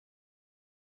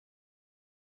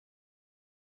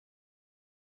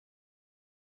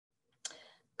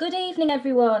Good evening,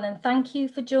 everyone, and thank you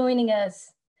for joining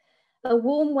us. A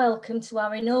warm welcome to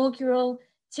our inaugural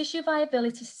Tissue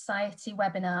Viability Society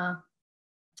webinar.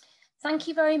 Thank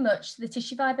you very much to the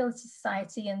Tissue Viability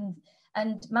Society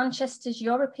and Manchester's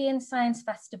European Science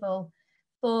Festival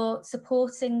for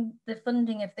supporting the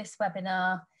funding of this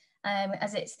webinar,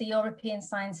 as it's the European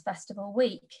Science Festival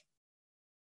week.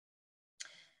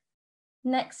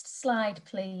 Next slide,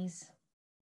 please.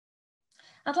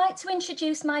 I'd like to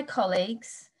introduce my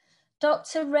colleagues,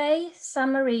 Dr. Ray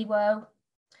Samariwo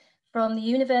from the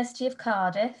University of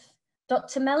Cardiff,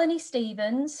 Dr. Melanie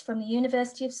Stevens from the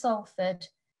University of Salford,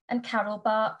 and Carol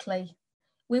Barkley.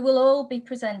 We will all be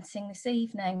presenting this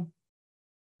evening.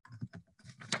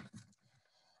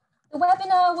 The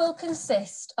webinar will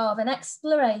consist of an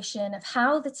exploration of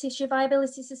how the Tissue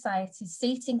Viability Society's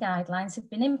seating guidelines have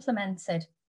been implemented,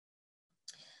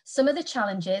 some of the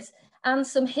challenges, and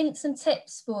some hints and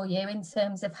tips for you in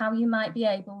terms of how you might be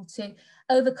able to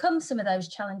overcome some of those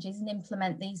challenges and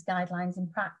implement these guidelines in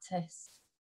practice.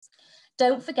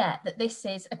 Don't forget that this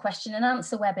is a question and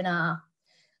answer webinar.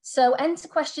 So enter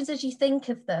questions as you think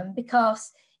of them,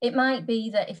 because it might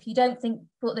be that if you don't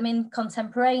put them in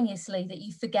contemporaneously, that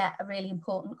you forget a really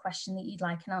important question that you'd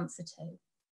like an answer to.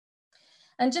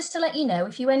 And just to let you know,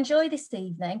 if you enjoy this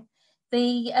evening,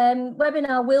 the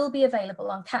webinar will be available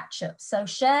on catch-up, so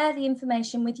share the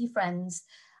information with your friends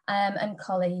and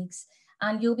colleagues,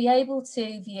 and you'll be able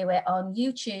to view it on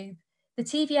YouTube, the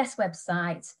TVS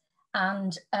website,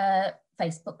 and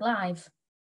Facebook Live.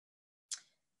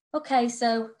 Okay,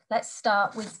 so let's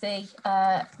start with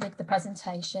the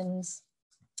presentations,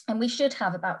 and we should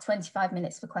have about 25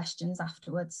 minutes for questions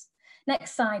afterwards.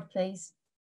 Next slide, please.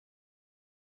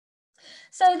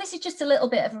 So this is just a little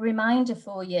bit of a reminder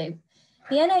for you.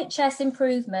 The NHS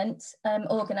Improvement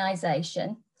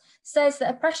Organisation says that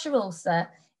a pressure ulcer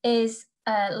is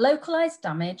localised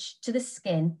damage to the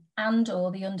skin and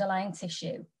or the underlying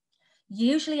tissue,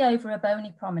 usually over a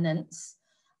bony prominence,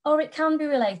 or it can be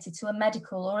related to a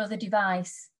medical or other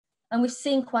device. And we've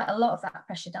seen quite a lot of that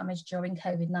pressure damage during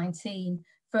COVID-19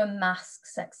 from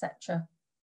masks, etc.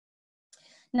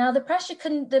 Now, the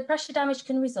pressure damage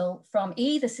can result from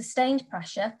either sustained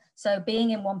pressure, so being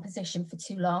in one position for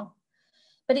too long,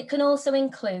 but it can also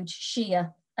include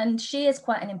shear, and shear is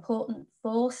quite an important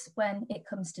force when it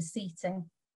comes to seating.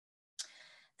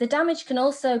 The damage can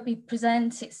also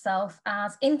present itself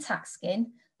as intact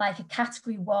skin, like a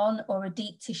category 1 or a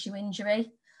deep tissue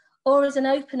injury, or as an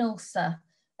open ulcer,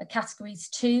 at categories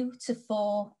 2 to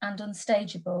 4 and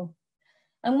unstageable.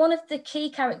 And one of the key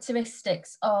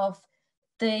characteristics of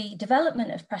the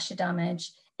development of pressure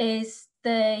damage is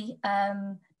the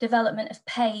development of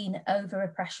pain over a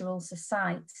pressure ulcer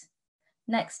site.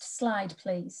 Next slide,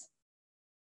 please.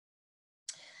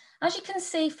 As you can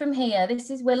see from here,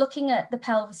 we're looking at the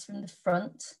pelvis from the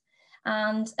front,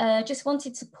 and just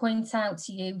wanted to point out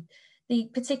to you the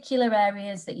particular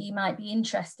areas that you might be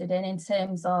interested in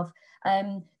terms of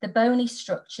the bony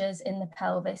structures in the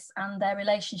pelvis and their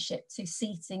relationship to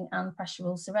seating and pressure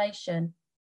ulceration.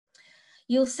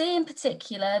 You'll see in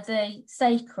particular the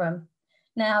sacrum.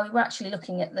 Now, we're actually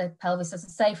looking at the pelvis, as I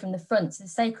say, from the front. So the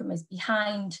sacrum is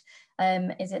behind,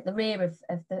 is at the rear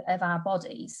of our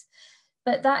bodies.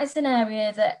 But that is an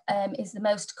area that is the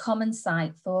most common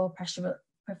site for pressure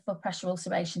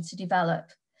ulceration to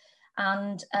develop.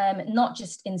 And not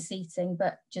just in seating,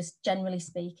 but just generally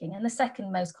speaking. And the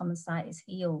second most common site is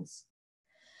heels.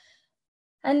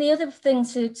 And the other thing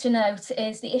to note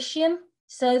is the ischium.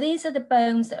 So these are the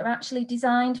bones that are actually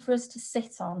designed for us to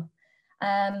sit on.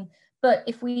 But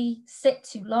if we sit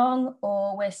too long,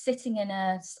 or we're sitting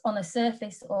on a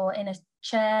surface or in a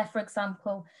chair, for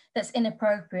example, that's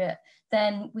inappropriate,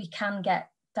 then we can get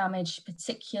damage,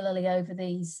 particularly over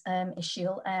these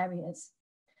ischial areas.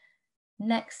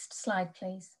 Next slide,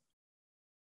 please.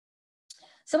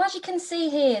 So as you can see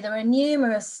here, there are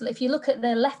numerous, if you look at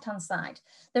the left-hand side,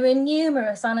 there are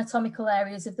numerous anatomical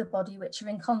areas of the body which are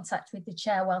in contact with the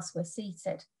chair whilst we're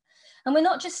seated. And we're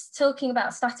not just talking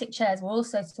about static chairs, we're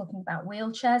also talking about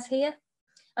wheelchairs here.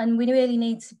 And we really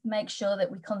need to make sure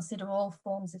that we consider all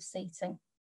forms of seating.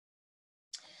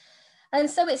 And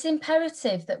so it's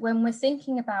imperative that when we're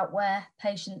thinking about where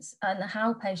patients and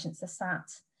how patients are sat,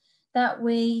 that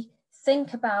we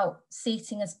think about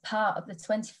seating as part of the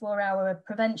 24-hour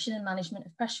prevention and management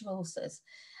of pressure ulcers,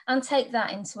 and take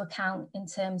that into account in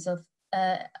terms of,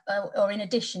 or in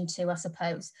addition to, I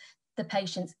suppose, the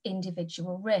patient's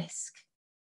individual risk.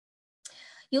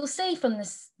 You'll see from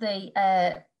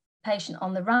the patient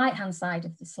on the right-hand side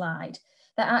of the slide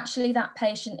that actually that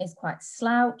patient is quite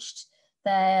slouched,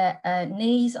 their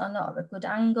knees are not at a good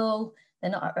angle,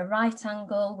 they're not at a right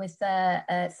angle with their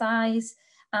thighs,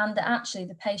 and that actually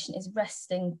the patient is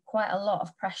resting quite a lot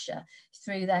of pressure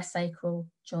through their sacral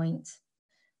joint.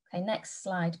 Okay, next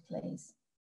slide, please.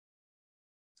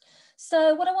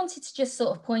 So what I wanted to just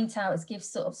sort of point out is give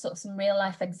sort of some real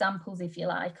life examples, if you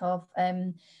like, of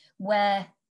where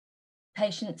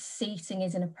patient seating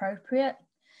is inappropriate.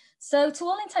 So to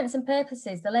all intents and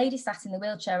purposes, the lady sat in the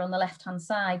wheelchair on the left-hand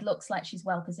side looks like she's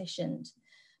well positioned.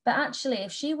 But actually,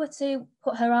 if she were to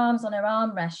put her arms on her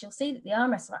armrest, you'll see that the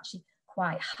armrests are actually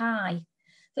quite high.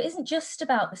 So it isn't just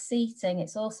about the seating,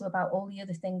 it's also about all the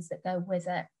other things that go with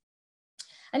it.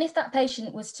 And if that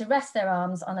patient was to rest their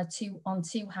arms on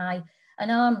too high an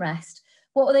armrest,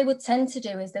 what they would tend to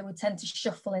do is they would tend to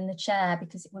shuffle in the chair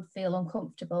because it would feel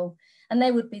uncomfortable, and they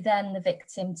would be then the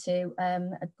victim to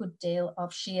a good deal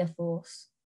of shear force.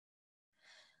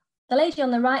 The lady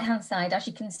on the right hand side, as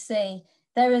you can see,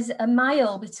 there is a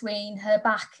mile between her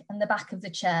back and the back of the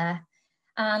chair,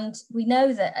 and we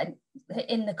know that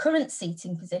in the current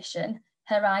seating position,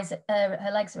 her legs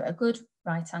are at a good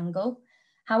right angle.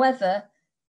 However,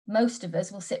 most of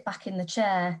us will sit back in the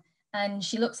chair, and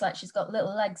she looks like she's got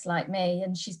little legs like me,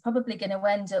 and she's probably going to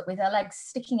end up with her legs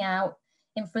sticking out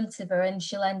in front of her, and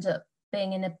she'll end up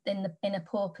being in a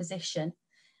poor position,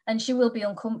 and she will be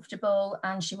uncomfortable,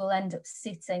 and she will end up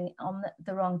sitting on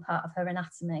the wrong part of her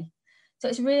anatomy. So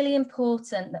it's really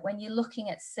important that when you're looking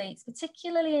at seats,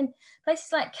 particularly in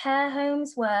places like care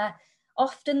homes, where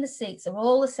often the seats are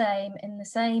all the same in the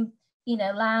same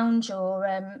lounge or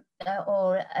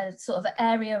a sort of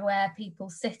area where people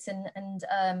sit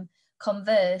and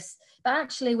converse, but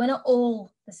actually we're not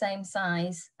all the same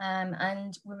size,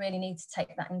 and we really need to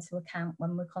take that into account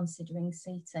when we're considering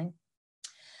seating.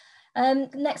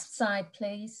 Next slide,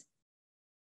 please.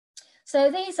 So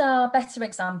these are better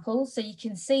examples. So you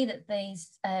can see that these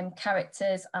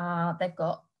characters they've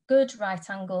got good right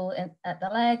angle at the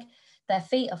leg, their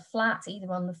feet are flat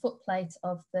either on the foot plate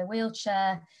of the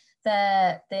wheelchair,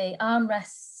 the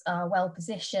armrests are well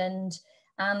positioned,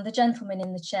 and the gentleman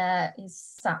in the chair is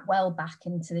sat well back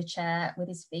into the chair with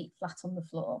his feet flat on the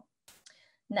floor.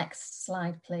 Next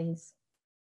slide, please.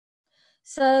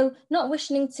 So, not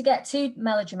wishing to get too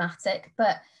melodramatic,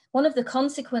 but one of the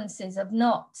consequences of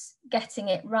not getting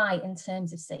it right in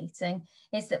terms of seating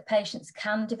is that patients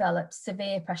can develop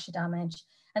severe pressure damage.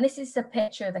 And this is a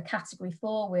picture of a category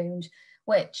 4 wound,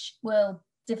 which will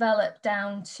develop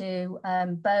down to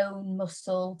bone,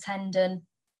 muscle, tendon.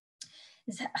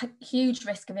 There's a huge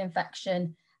risk of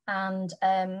infection, and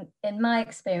in my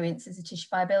experience as a tissue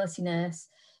viability nurse,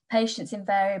 patients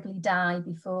invariably die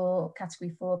before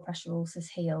category 4 pressure ulcers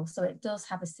heal, so it does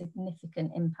have a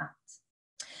significant impact.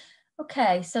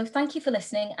 Okay, so thank you for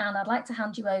listening, and I'd like to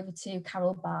hand you over to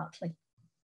Carol Bartley.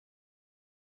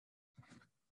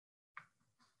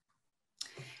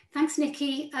 Thanks,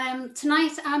 Nikki.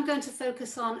 Tonight I'm going to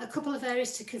focus on a couple of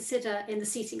areas to consider in the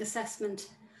seating assessment.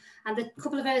 And the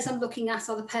couple of areas I'm looking at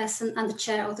are the person and the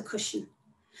chair or the cushion.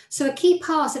 So a key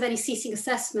part of any seating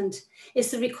assessment is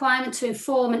the requirement to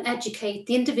inform and educate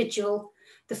the individual,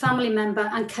 the family member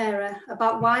and carer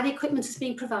about why the equipment is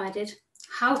being provided,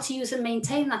 how to use and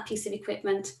maintain that piece of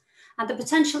equipment, and the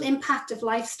potential impact of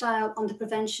lifestyle on the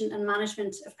prevention and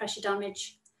management of pressure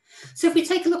damage. So if we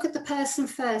take a look at the person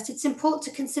first, it's important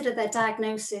to consider their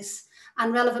diagnosis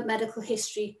and relevant medical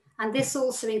history, and this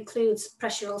also includes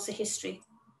pressure ulcer history.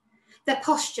 Their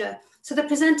posture, so the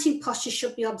presenting posture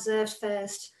should be observed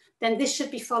first, then this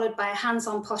should be followed by a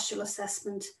hands-on postural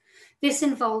assessment. This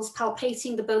involves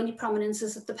palpating the bony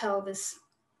prominences of the pelvis.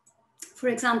 For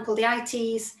example, the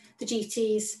ITs, the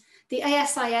GTs, the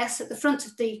ASIS at the front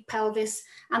of the pelvis,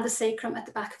 and the sacrum at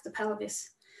the back of the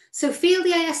pelvis. So feel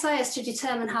the ASIS to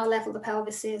determine how level the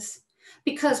pelvis is,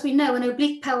 because we know an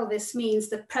oblique pelvis means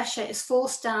that pressure is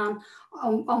forced down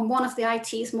on one of the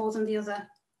ITs more than the other,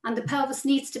 and the pelvis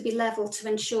needs to be level to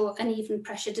ensure an even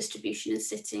pressure distribution in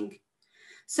sitting.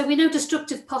 So we know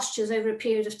destructive postures over a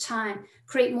period of time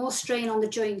create more strain on the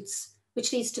joints,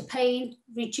 which leads to pain,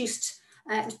 reduced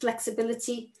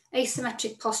flexibility,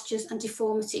 asymmetric postures and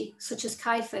deformity, such as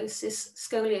kyphosis,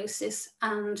 scoliosis,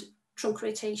 and trunk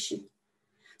rotation.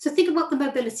 So think about the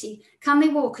mobility. Can they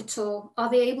walk at all?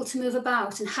 Are they able to move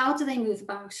about? And how do they move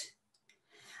about?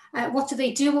 What do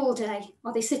they do all day?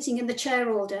 Are they sitting in the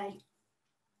chair all day?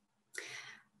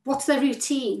 What's their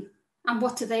routine? And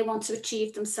what do they want to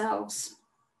achieve themselves?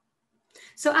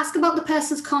 So ask about the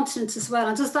person's continence as well.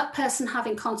 And does that person have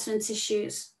incontinence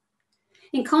issues?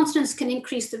 Incontinence can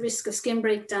increase the risk of skin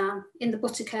breakdown in the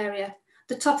buttock area,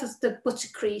 the top of the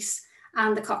buttock crease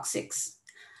and the coccyx.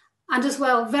 And as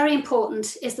well, very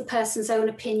important is the person's own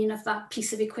opinion of that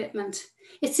piece of equipment.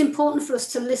 It's important for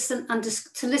us to listen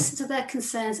to their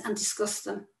concerns and discuss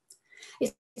them.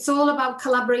 It's all about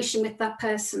collaboration with that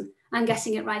person and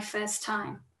getting it right first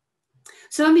time.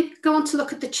 So when we go on to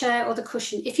look at the chair or the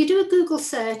cushion, if you do a Google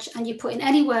search and you put in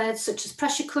any words such as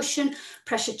pressure cushion,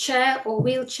 pressure chair or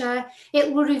wheelchair,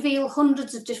 it will reveal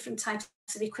hundreds of different types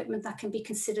of equipment that can be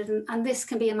considered, and this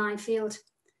can be a minefield.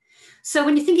 So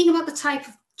when you're thinking about the type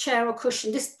of chair or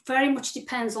cushion, this very much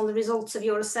depends on the results of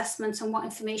your assessment and what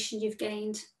information you've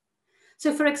gained.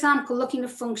 So for example, looking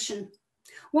at function,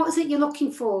 what is it you're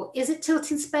looking for? Is it tilt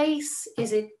in space?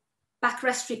 Is it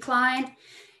backrest recline?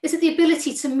 Is it the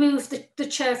ability to move the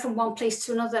chair from one place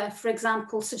to another, for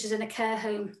example, such as in a care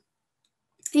home?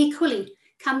 Equally,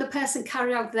 can the person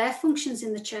carry out their functions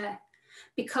in the chair?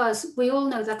 Because we all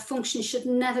know that function should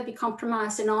never be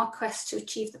compromised in our quest to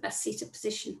achieve the best seated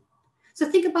position. So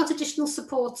think about additional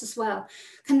supports as well.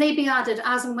 Can they be added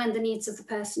as and when the needs of the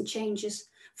person changes?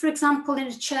 For example, in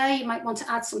a chair, you might want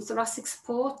to add some thoracic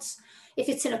supports. If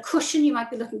it's in a cushion, you might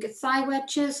be looking at thigh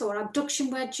wedges or abduction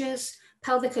wedges,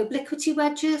 pelvic obliquity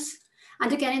wedges.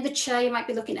 And again, in the chair, you might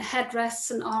be looking at headrests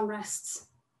and armrests.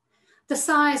 The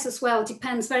size as well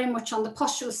depends very much on the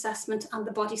postural assessment and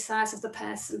the body size of the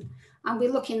person. And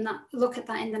we'll look at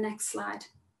that in the next slide.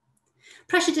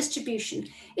 Pressure distribution.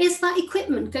 Is that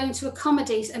equipment going to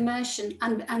accommodate immersion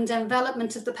and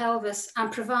envelopment of the pelvis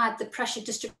and provide the pressure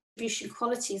distribution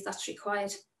qualities that's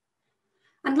required?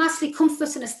 And lastly,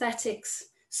 comfort and aesthetics.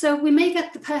 So we may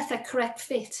get the perfect correct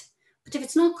fit, but if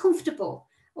it's not comfortable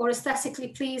or aesthetically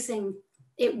pleasing,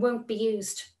 it won't be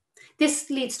used. This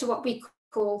leads to what we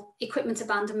call equipment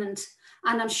abandonment,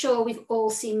 and I'm sure we've all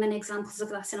seen many examples of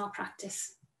that in our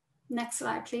practice. Next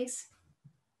slide, please.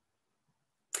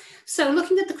 So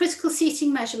looking at the critical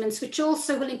seating measurements, which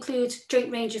also will include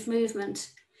joint range of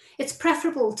movement, it's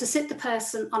preferable to sit the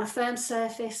person on a firm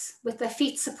surface with their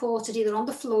feet supported either on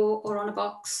the floor or on a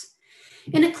box.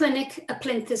 In a clinic, a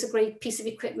plinth is a great piece of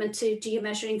equipment to do your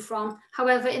measuring from.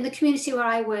 However, in the community where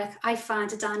I work, I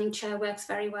find a dining chair works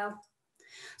very well.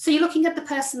 So you're looking at the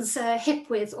person's hip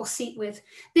width or seat width.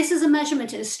 This is a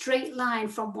measurement in a straight line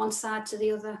from one side to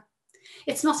the other.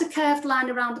 It's not a curved line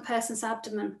around the person's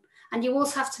abdomen. And you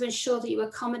also have to ensure that you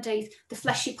accommodate the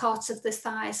fleshy parts of the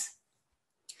thighs.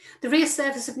 The rear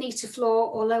surface of knee to floor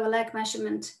or lower leg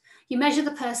measurement. You measure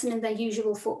the person in their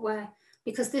usual footwear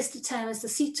because this determines the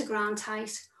seat to ground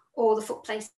height or the foot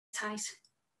plate height.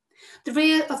 The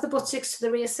rear of the buttocks to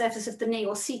the rear surface of the knee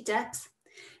or seat depth.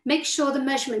 Make sure the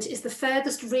measurement is the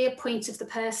furthest rear point of the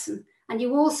person. And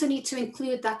you also need to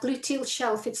include that gluteal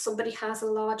shelf if somebody has a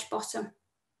large bottom.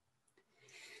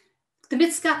 The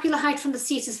mid-scapular height from the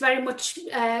seat is very much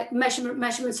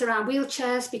measurements around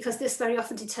wheelchairs because this very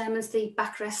often determines the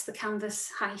backrest, the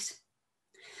canvas height.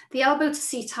 The elbow to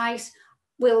seat height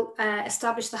will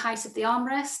establish the height of the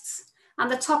armrests,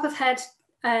 and the top of head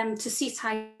to seat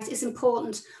height is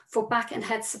important for back and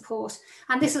head support.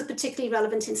 And this is particularly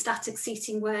relevant in static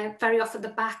seating where very often the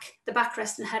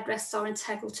backrest and headrests are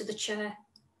integral to the chair.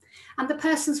 And the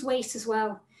person's weight as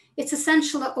well. It's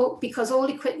essential because all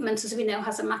equipment, as we know,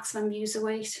 has a maximum user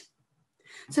weight.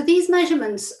 So these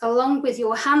measurements, along with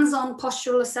your hands-on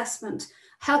postural assessment,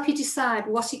 help you decide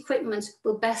what equipment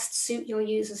will best suit your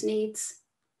user's needs.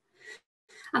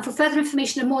 And for further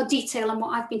information and more detail on what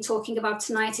I've been talking about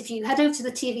tonight, if you head over to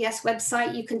the TVS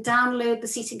website, you can download the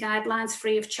seating guidelines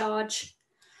free of charge.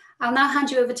 I'll now hand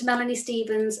you over to Melanie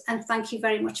Stevens, and thank you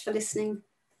very much for listening.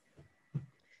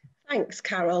 Thanks,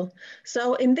 Carol.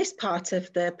 So in this part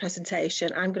of the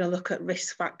presentation, I'm going to look at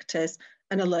risk factors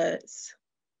and alerts.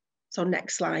 So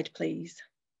next slide, please.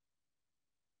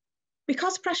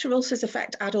 Because pressure ulcers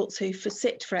affect adults who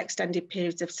sit for extended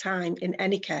periods of time in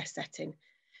any care setting,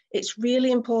 it's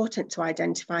really important to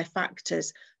identify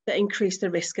factors that increase the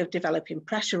risk of developing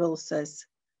pressure ulcers.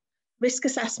 Risk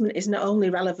assessment is not only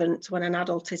relevant when an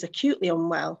adult is acutely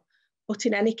unwell, but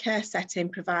in any care setting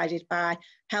provided by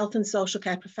health and social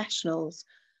care professionals,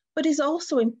 but is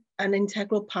also an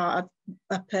integral part of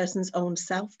a person's own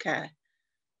self-care.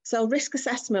 So risk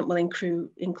assessment will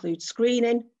include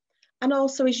screening and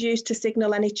also is used to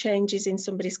signal any changes in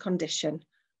somebody's condition,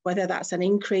 whether that's an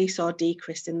increase or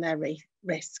decrease in their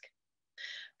risk.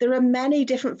 There are many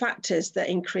different factors that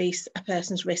increase a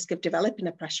person's risk of developing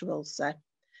a pressure ulcer.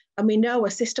 And we know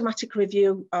a systematic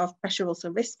review of pressure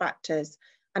ulcer risk factors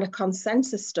and a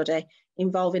consensus study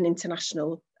involving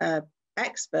international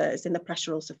experts in the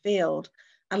pressure ulcer field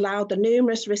allowed the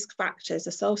numerous risk factors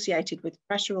associated with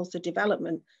pressure ulcer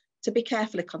development to be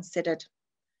carefully considered.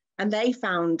 And they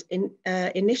found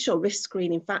initial risk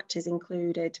screening factors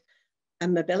included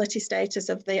and mobility status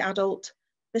of the adult,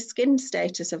 the skin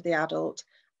status of the adult,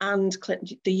 and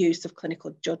the use of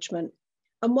clinical judgment.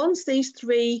 And once these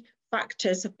three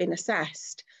factors have been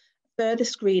assessed, further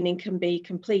screening can be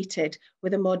completed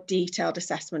with a more detailed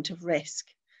assessment of risk.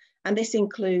 And this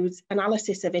includes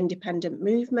analysis of independent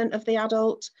movement of the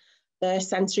adult, their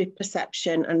sensory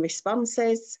perception and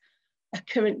responses, a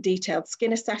current detailed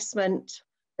skin assessment,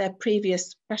 their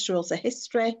previous pressure ulcer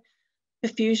history,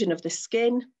 perfusion of the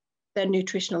skin, their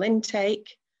nutritional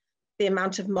intake, the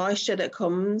amount of moisture that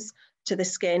comes to the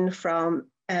skin from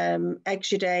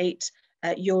exudate,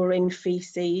 urine,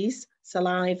 feces,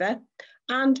 saliva,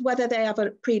 and whether they have a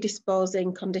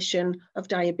predisposing condition of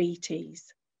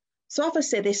diabetes. So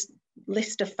obviously this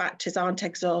list of factors aren't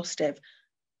exhaustive,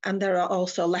 and there are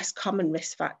also less common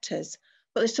risk factors,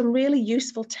 but there's some really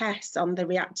useful tests on the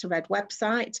React to Red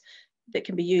website that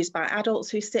can be used by adults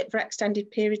who sit for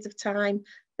extended periods of time,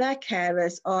 their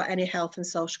carers, or any health and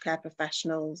social care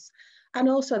professionals. And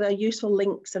also there are useful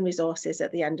links and resources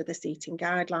at the end of the seating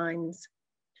guidelines.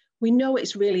 We know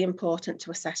it's really important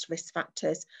to assess risk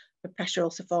factors for pressure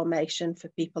ulcer formation for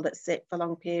people that sit for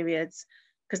long periods,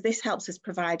 because this helps us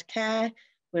provide care,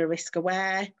 we're risk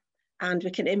aware, and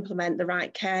we can implement the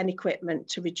right care and equipment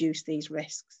to reduce these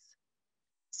risks.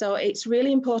 So it's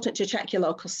really important to check your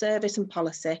local service and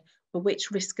policy for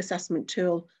which risk assessment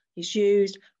tool is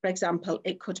used. For example,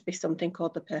 it could be something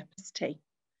called the Purpose T.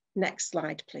 Next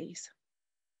slide, please.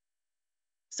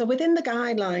 So within the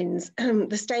guidelines,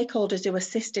 the stakeholders who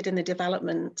assisted in the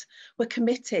development were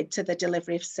committed to the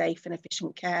delivery of safe and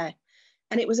efficient care.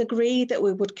 And it was agreed that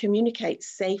we would communicate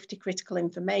safety critical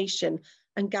information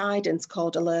and guidance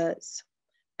called alerts.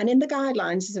 And in the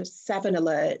guidelines, there's 7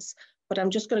 alerts, but I'm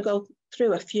just going to go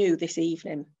through a few this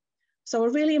evening. So a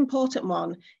really important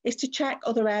one is to check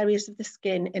other areas of the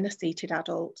skin in a seated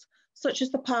adult, such as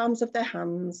the palms of their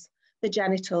hands, the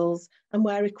genitals, and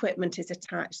where equipment is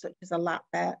attached, such as a lap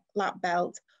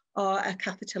belt or a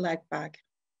catheter leg bag.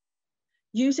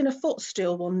 Using a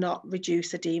footstool will not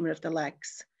reduce edema of the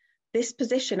legs. This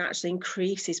position actually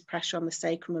increases pressure on the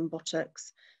sacrum and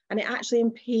buttocks, and it actually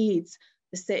impedes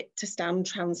the sit to stand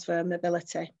transfer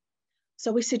mobility.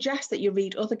 So we suggest that you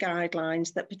read other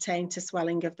guidelines that pertain to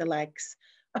swelling of the legs,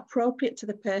 appropriate to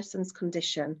the person's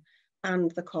condition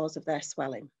and the cause of their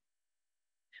swelling.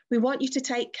 We want you to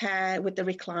take care with the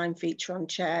recline feature on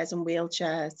chairs and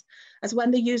wheelchairs, as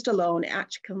when they're used alone, it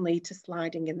actually can lead to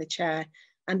sliding in the chair,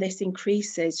 and this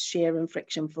increases shear and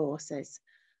friction forces.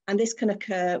 And this can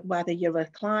occur whether you're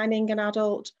reclining an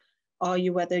adult or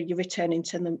whether you're returning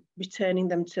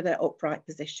them to their upright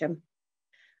position.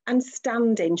 And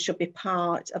standing should be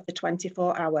part of the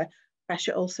 24-hour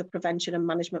pressure ulcer prevention and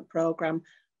management programme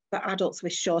for adults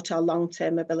with short or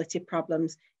long-term mobility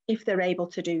problems, if they're able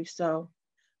to do so.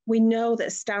 We know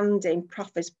that standing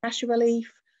proffers pressure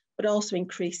relief, but also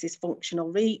increases functional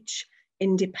reach,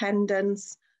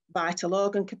 independence, vital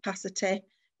organ capacity,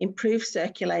 improved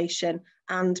circulation,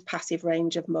 and passive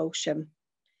range of motion.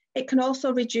 It can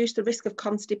also reduce the risk of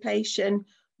constipation,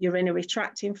 urinary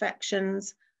tract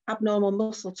infections, abnormal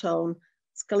muscle tone,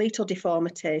 skeletal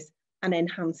deformities, and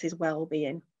enhances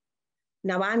well-being.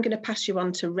 Now I'm going to pass you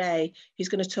on to Ray, who's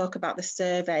going to talk about the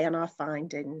survey and our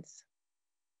findings.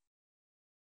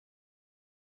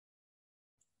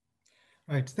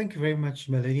 Right, thank you very much,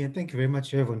 Melanie, and thank you very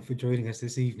much, everyone, for joining us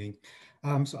this evening.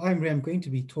 So I'm Ray. I'm going to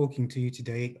be talking to you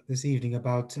this evening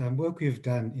about work we've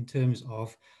done in terms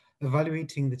of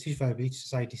evaluating the Tissue Viability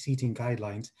Society seating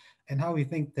guidelines and how we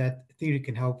think that theory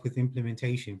can help with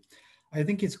implementation. I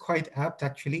think it's quite apt,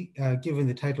 actually, given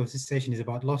the title of this session is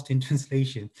about lost in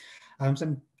translation. So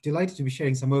I'm delighted to be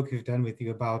sharing some work we've done with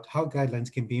you about how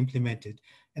guidelines can be implemented,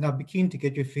 and I'll be keen to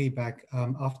get your feedback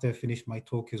after I finish my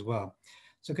talk as well.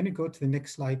 So can you go to the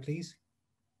next slide, please?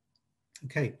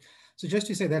 Okay, so just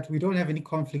to say that we don't have any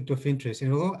conflict of interest,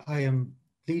 and although I am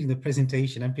leading the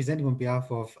presentation, I'm presenting on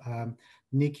behalf of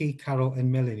Nikki, Carol,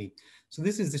 and Melanie. So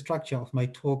this is the structure of my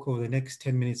talk over the next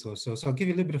 10 minutes or so. So I'll give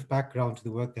you a little bit of background to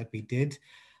the work that we did,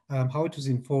 how it was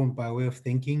informed by way of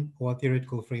thinking or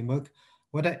theoretical framework,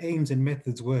 what our aims and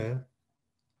methods were,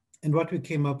 and what we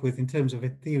came up with in terms of a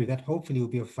theory that hopefully will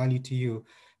be of value to you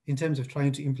in terms of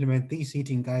trying to implement these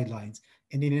seating guidelines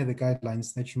and any other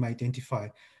guidelines that you might identify.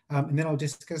 And then I'll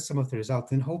discuss some of the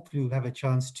results, and hopefully we'll have a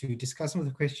chance to discuss some of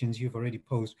the questions you've already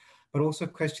posed, but also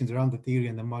questions around the theory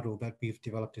and the model that we've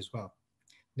developed as well.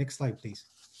 Next slide, please.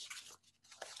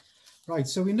 Right,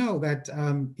 so we know that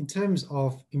in terms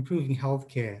of improving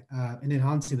healthcare and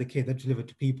enhancing the care that's delivered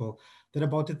to people, that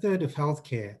about a third of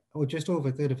healthcare, or just over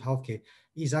a third of healthcare,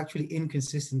 is actually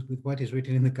inconsistent with what is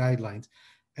written in the guidelines.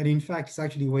 And in fact, it's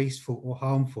actually wasteful or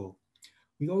harmful.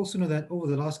 We also know that over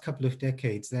the last couple of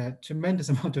decades, there are a tremendous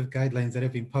amount of guidelines that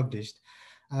have been published,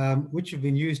 which have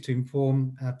been used to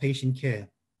inform patient care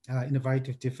in a variety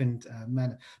of different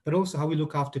manner, but also how we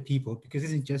look after people, because it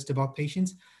isn't just about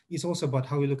patients, it's also about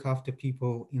how we look after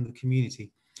people in the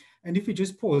community. And if we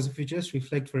just pause, if we just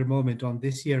reflect for a moment on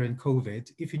this year and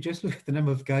COVID, if you just look at the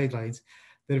number of guidelines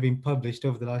that have been published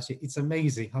over the last year, it's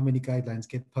amazing how many guidelines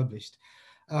get published.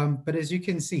 But as you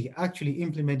can see, actually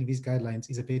implementing these guidelines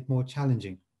is a bit more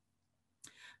challenging.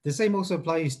 The same also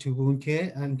applies to wound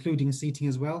care, including seating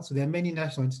as well. So there are many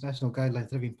national and international guidelines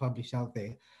that have been published out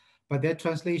there, but their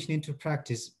translation into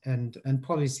practice and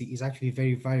policy is actually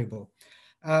very variable.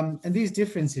 And these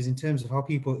differences in terms of how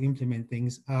people implement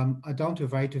things are down to a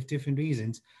variety of different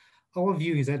reasons. Our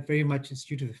view is that very much it's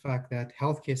due to the fact that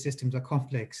healthcare systems are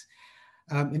complex.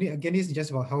 And again, it isn't just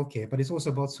about healthcare, but it's also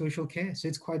about social care. So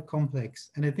it's quite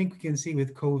complex. And I think we can see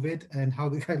with COVID and how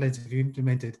the guidelines have been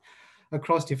implemented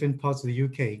across different parts of the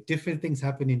UK, different things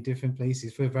happen in different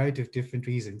places for a variety of different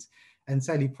reasons. And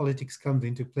sadly, politics comes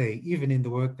into play, even in the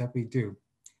work that we do.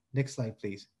 Next slide,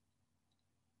 please.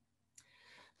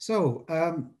 So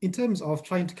in terms of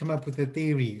trying to come up with a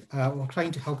theory or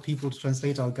trying to help people to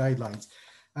translate our guidelines,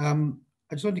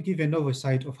 I just want to give you an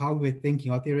oversight of how we're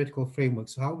thinking, our theoretical framework,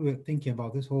 so how we're thinking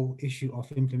about this whole issue of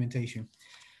implementation.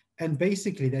 And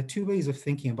basically, there are two ways of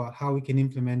thinking about how we can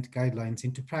implement guidelines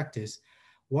into practice.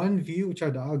 One view, which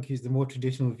I'd argue is the more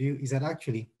traditional view, is that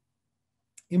actually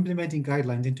implementing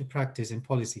guidelines into practice and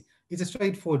policy is a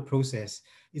straightforward process.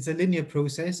 It's a linear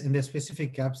process, and there's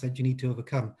specific gaps that you need to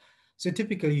overcome. So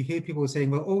typically you hear people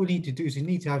saying, well, all we need to do is we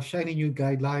need to have shiny new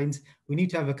guidelines. We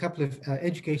need to have a couple of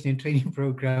education and training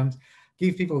programs,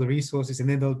 give people the resources, and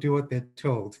then they'll do what they're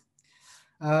told.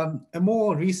 A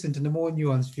more recent and a more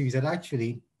nuanced view is that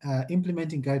actually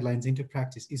implementing guidelines into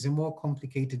practice is a more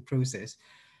complicated process.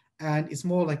 And it's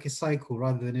more like a cycle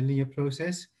rather than a linear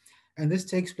process. And this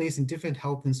takes place in different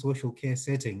health and social care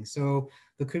settings. So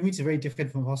the community is very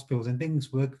different from hospitals, and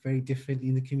things work very differently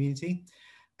in the community.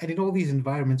 And in all these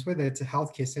environments, whether it's a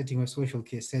healthcare setting or a social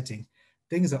care setting,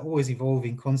 things are always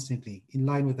evolving constantly in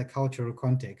line with the cultural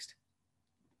context.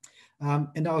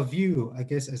 And our view, I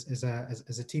guess,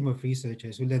 as a team of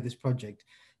researchers who led this project,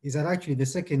 is that actually the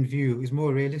second view is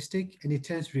more realistic, and it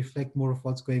tends to reflect more of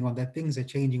what's going on, that things are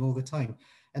changing all the time.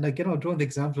 And again, I'll draw the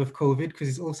example of COVID because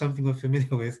it's all something we're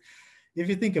familiar with. If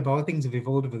you think about how things have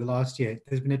evolved over the last year,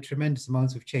 there's been a tremendous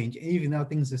amount of change. Even now,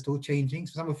 things are still changing.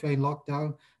 So some of you are in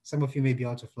lockdown, some of you may be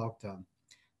out of lockdown.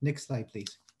 Next slide,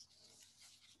 please.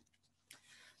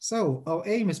 So our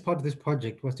aim as part of this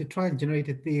project was to try and generate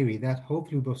a theory that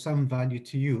hopefully will be of some value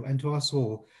to you and to us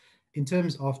all in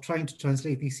terms of trying to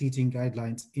translate these seating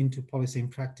guidelines into policy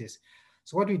and practice.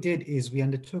 So what we did is we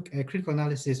undertook a critical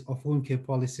analysis of wound care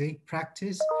policy,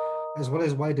 practice, as well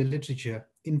as wider literature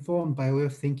informed by a way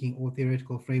of thinking or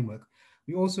theoretical framework.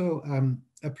 We also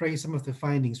appraised some of the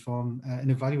findings from an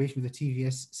evaluation of the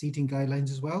TVS Seating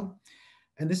Guidelines as well.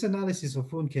 And this analysis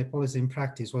of wound care policy and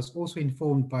practice was also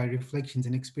informed by reflections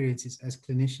and experiences as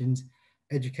clinicians,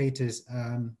 educators,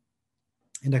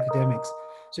 and academics.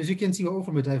 So as you can see, we're all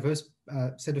from a diverse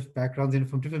set of backgrounds and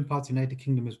from different parts of the United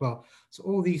Kingdom as well. So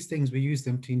all these things, we use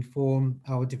them to inform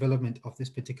our development of this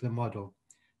particular model.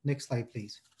 Next slide,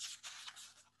 please.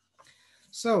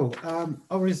 So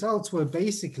our results were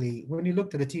basically, when you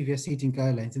looked at the TVS Seating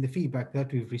Guidelines and the feedback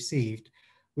that we've received,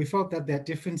 we felt that there are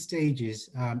different stages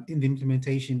in the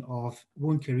implementation of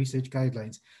wound care research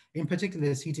guidelines, in particular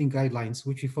the seating guidelines,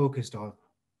 which we focused on.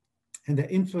 And they're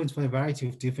influenced by a variety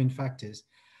of different factors.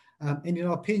 And in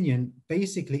our opinion,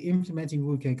 basically implementing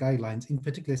wound care guidelines, in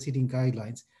particular seating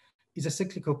guidelines, is a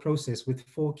cyclical process with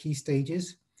 4 key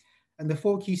stages. And the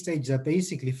 4 key stages are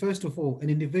basically, first of all, an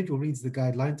individual reads the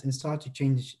guidelines and starts to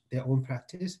change their own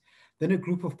practice. Then a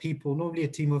group of people, normally a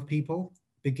team of people,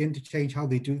 begin to change how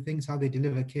they do things, how they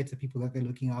deliver care to people that they're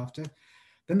looking after.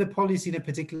 Then the policy in a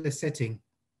particular setting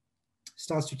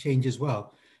starts to change as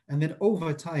well. And then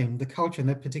over time, the culture in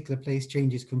that particular place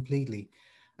changes completely.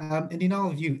 And in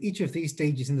our view, each of these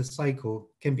stages in the cycle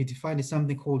can be defined as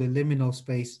something called a liminal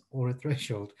space or a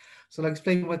threshold. So I'll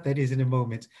explain what that is in a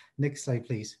moment. Next slide,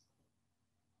 please.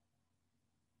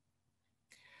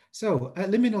 So a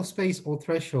liminal space or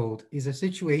threshold is a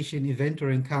situation, event, or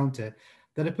encounter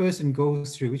that a person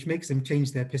goes through, which makes them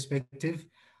change their perspective,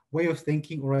 way of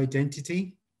thinking, or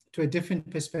identity to a different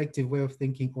perspective, way of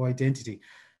thinking, or identity.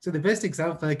 So the best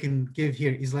example I can give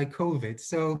here is like COVID.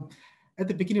 So at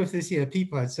the beginning of this year,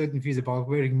 people had certain views about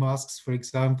wearing masks, for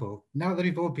example. Now that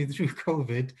we've all been through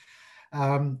COVID,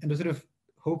 and we're sort of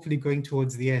hopefully going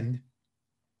towards the end,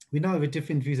 We now have a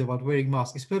different views about wearing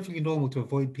masks. It's perfectly normal to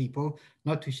avoid people,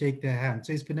 not to shake their hand.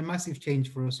 So it's been a massive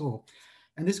change for us all.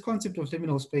 And this concept of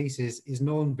liminal spaces is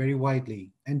known very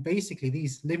widely. And basically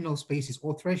these liminal spaces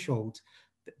or thresholds,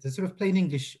 the sort of plain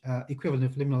English equivalent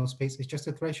of liminal space is just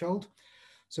a threshold.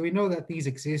 So we know that these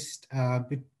exist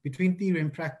between theory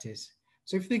and practice.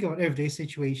 So if you think about everyday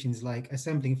situations like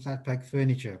assembling flat pack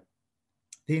furniture,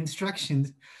 the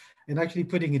instructions and actually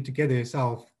putting it together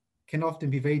yourself can often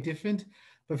be very different.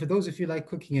 But for those of you like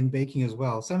cooking and baking as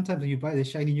well, sometimes when you buy the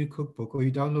shiny new cookbook or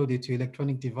you download it to your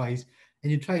electronic device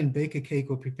and you try and bake a cake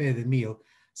or prepare the meal,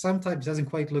 sometimes it doesn't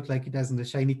quite look like it does in the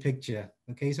shiny picture.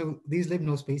 Okay, so these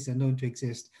liminal spaces are known to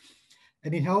exist.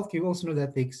 And in healthcare, you also know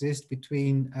that they exist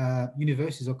between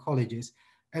universities or colleges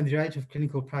and the right of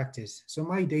clinical practice. So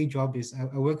my day job is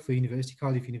I work for University,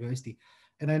 Cardiff University,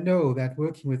 and I know that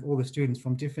working with all the students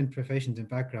from different professions and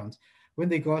backgrounds, when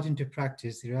they go out into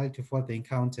practice, the reality of what they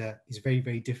encounter is very,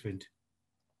 very different.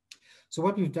 So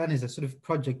what we've done as a sort of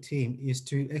project team is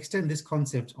to extend this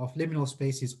concept of liminal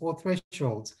spaces or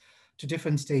thresholds to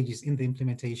different stages in the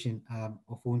implementation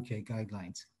of wound care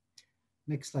guidelines.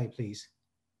 Next slide, please.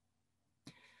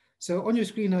 So on your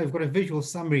screen now, you've got a visual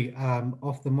summary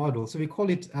of the model. So we call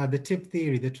it the TIP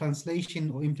theory, the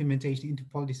translation or implementation into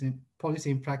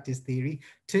policy and practice theory,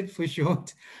 TIP for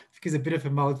short, because it's a bit of a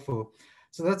mouthful.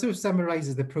 So that sort of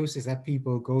summarizes the process that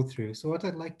people go through. So what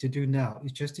I'd like to do now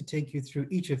is just to take you through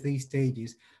each of these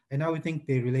stages and how we think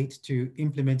they relate to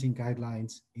implementing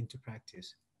guidelines into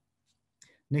practice.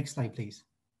 Next slide, please.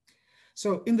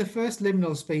 So in the first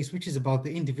liminal space, which is about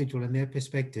the individual and their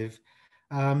perspective,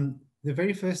 the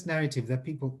very first narrative that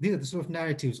people, these are the sort of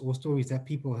narratives or stories that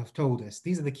people have told us.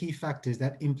 These are the key factors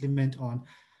that implement on,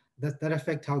 that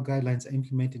affect how guidelines are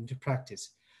implemented into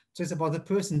practice. So it's about the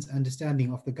person's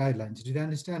understanding of the guidelines. Do they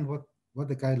understand what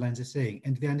the guidelines are saying?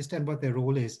 And do they understand what their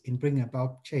role is in bringing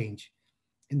about change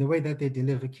in the way that they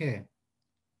deliver care?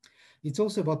 It's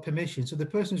also about permission. So the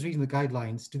person who's reading the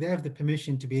guidelines, do they have the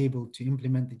permission to be able to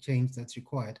implement the change that's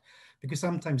required? Because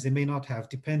sometimes they may not have,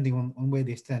 depending on where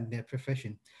they stand in their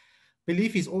profession.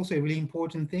 Belief is also a really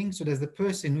important thing. So there's the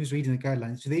person who's reading the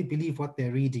guidelines. Do they believe what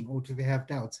they're reading or do they have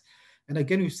doubts? And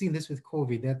again, we've seen this with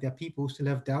COVID, that there are people who still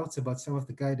have doubts about some of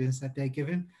the guidance that they're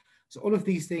given. So all of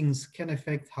these things can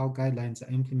affect how guidelines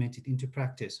are implemented into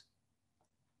practice.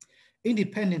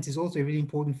 Independence is also a really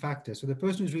important factor. So the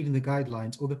person who's reading the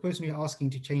guidelines or the person you're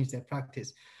asking to change their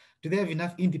practice, do they have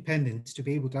enough independence to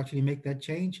be able to actually make that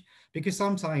change? Because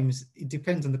sometimes it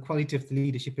depends on the quality of the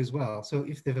leadership as well. So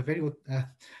if they have a very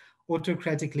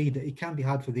autocratic leader, it can be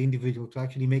hard for the individual to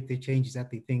actually make the changes that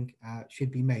they think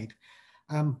should be made.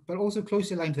 But also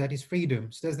closely aligned to that is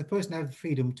freedom. So does the person have the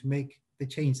freedom to make the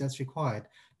change that's required?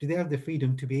 Do they have the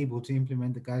freedom to be able to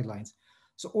implement the guidelines?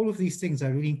 So all of these things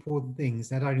are really important things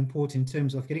that are important in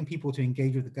terms of getting people to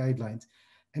engage with the guidelines.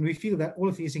 And we feel that all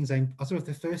of these things are sort of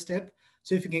the first step.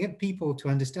 So if you can get people to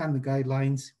understand the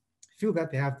guidelines, feel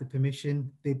that they have the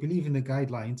permission, they believe in the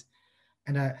guidelines,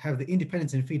 and have the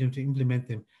independence and freedom to implement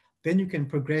them, then you can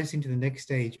progress into the next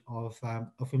stage of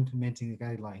implementing the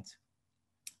guidelines.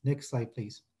 Next slide,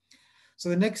 please. So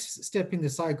the next step in the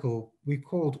cycle we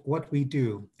called what we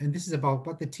do, and this is about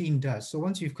what the team does. So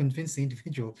once you've convinced the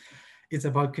individual, it's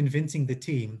about convincing the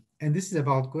team. And this is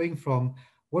about going from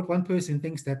what one person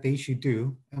thinks that they should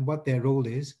do and what their role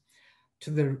is to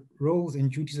the roles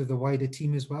and duties of the wider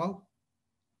team as well.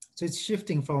 So it's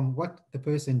shifting from what the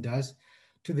person does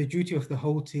to the duty of the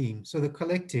whole team. So the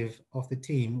collective of the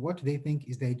team, what do they think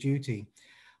is their duty?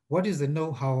 What is the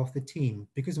know-how of the team?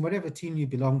 Because whatever team you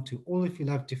belong to, all of you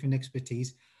have different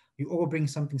expertise. You all bring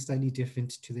something slightly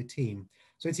different to the team.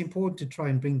 So it's important to try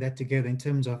and bring that together in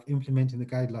terms of implementing the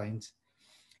guidelines.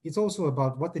 It's also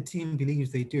about what the team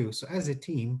believes they do. So as a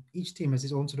team, each team has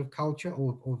its own sort of culture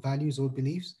or values or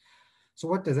beliefs. So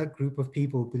what does that group of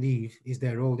people believe is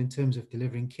their role in terms of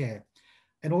delivering care?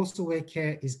 And also where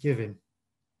care is given.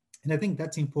 And I think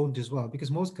that's important as well,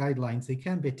 because most guidelines, they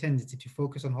can be a tendency to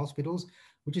focus on hospitals,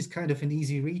 which is kind of an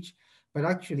easy reach. But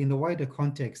actually in the wider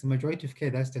context, the majority of care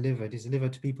that's delivered is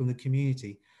delivered to people in the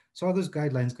community. So are those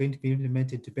guidelines going to be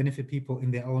implemented to benefit people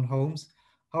in their own homes?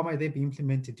 How might they be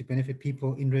implemented to benefit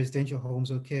people in residential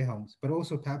homes or care homes, but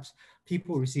also perhaps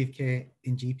people receive care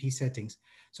in GP settings?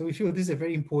 So we feel this is a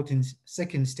very important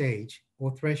second stage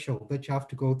or threshold that you have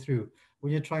to go through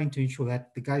when you're trying to ensure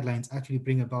that the guidelines actually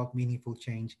bring about meaningful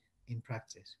change in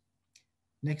practice.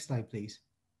 Next slide, please.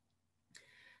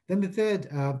 Then the third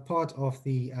part of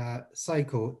the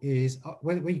cycle is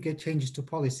where you get changes to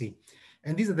policy.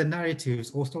 And these are the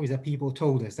narratives or stories that people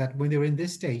told us that when they were in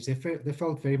this stage, they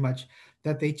felt very much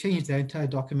that they changed their entire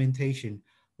documentation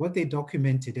what they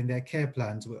documented in their care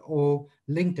plans were all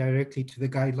linked directly to the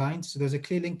guidelines. So there's a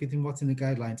clear link between what's in the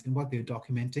guidelines and what they're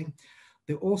documenting.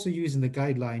 They're also using the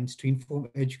guidelines to inform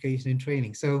education and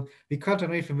training. So we can't run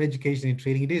away from education and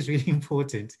training. It is really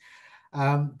important.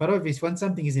 But obviously, once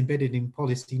something is embedded in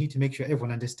policy, you need to make sure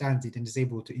everyone understands it and is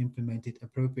able to implement it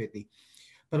appropriately.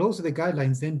 But also the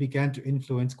guidelines then began to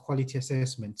influence quality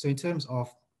assessment. So in terms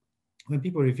of when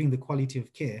people are reviewing the quality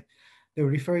of care, they were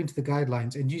referring to the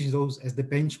guidelines and using those as the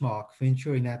benchmark for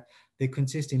ensuring that they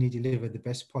consistently deliver the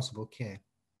best possible care.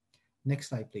 Next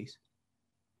slide, please.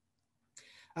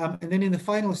 And then in the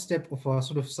final step of our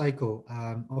sort of cycle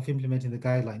of implementing the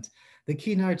guidelines, the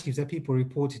key narratives that people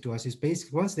reported to us is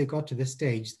basically once they got to this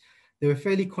stage, they were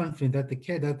fairly confident that the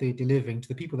care that they're delivering to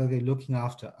the people that they're looking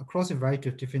after across a variety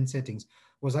of different settings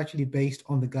was actually based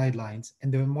on the guidelines,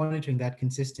 and they were monitoring that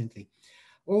consistently.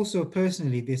 Also,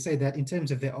 personally, they say that in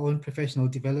terms of their own professional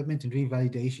development and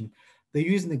revalidation,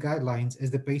 they're using the guidelines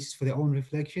as the basis for their own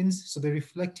reflections. So they're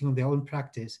reflecting on their own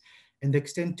practice and the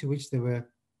extent to which they were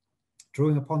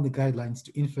drawing upon the guidelines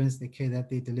to influence the care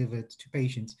that they delivered to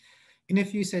patients. In a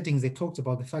few settings, they talked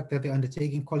about the fact that they're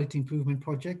undertaking quality improvement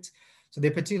projects. So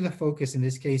their particular focus in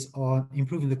this case on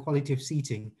improving the quality of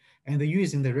seating, and they're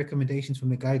using the recommendations from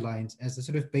the guidelines as the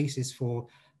sort of basis for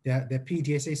their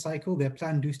PDSA cycle, their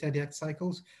Plan, Do, Study, Act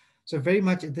cycles. So very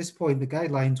much at this point, the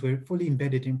guidelines were fully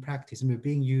embedded in practice and were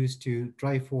being used to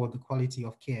drive forward the quality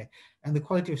of care and the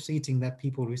quality of seating that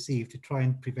people receive to try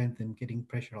and prevent them getting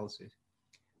pressure ulcers.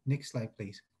 Next slide,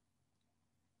 please.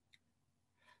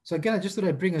 So again, I just thought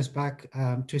I'd bring us back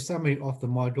to a summary of the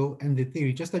model and the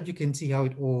theory, just that you can see how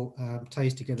it all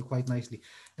ties together quite nicely.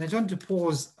 And I just wanted to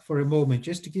pause for a moment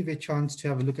just to give you a chance to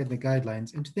have a look at the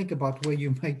guidelines and to think about where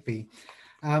you might be.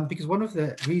 Because one of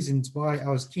the reasons why I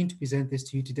was keen to present this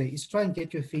to you today is to try and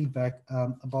get your feedback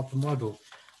about the model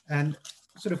and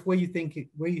sort of where you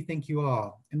think you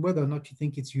are and whether or not you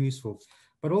think it's useful.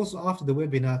 But also after the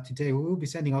webinar today, we will be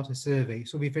sending out a survey.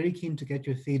 So we're very keen to get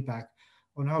your feedback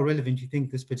on how relevant you think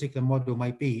this particular model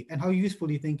might be and how useful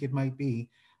you think it might be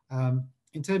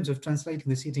in terms of translating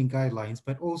the seating guidelines,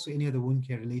 but also any other wound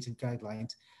care related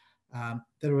guidelines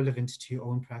that are relevant to your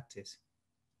own practice.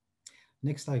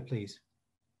 Next slide, please.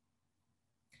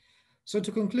 So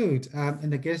to conclude,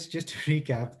 and I guess just to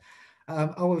recap,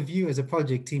 our view as a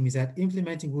project team is that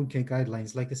implementing wound care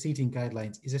guidelines like the seating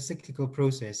guidelines is a cyclical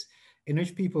process in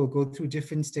which people go through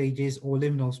different stages or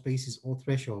liminal spaces or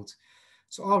thresholds.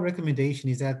 So our recommendation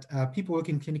is that people work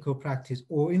in clinical practice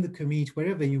or in the community,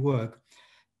 wherever you work,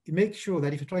 you make sure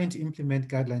that if you're trying to implement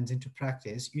guidelines into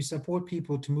practice, you support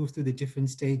people to move through the different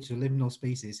stages or liminal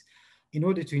spaces in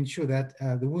order to ensure that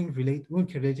the wound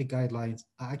care related guidelines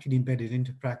are actually embedded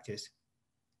into practice.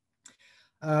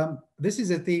 This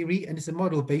is a theory and it's a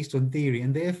model based on theory,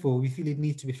 and therefore we feel it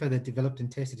needs to be further developed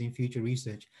and tested in future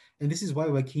research. And this is why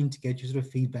we're keen to get your sort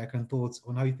of feedback and thoughts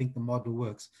on how you think the model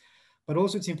works. But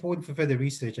also it's important for further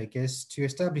research, I guess, to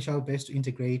establish how best to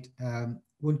integrate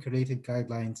wound care related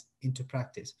guidelines into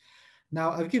practice.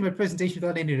 Now, I've given my presentation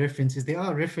without any references. There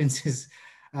are references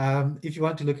if you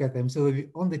want to look at them. So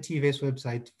on the TVS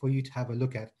website for you to have a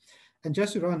look at. And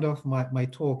just to round off my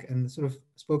talk and the sort of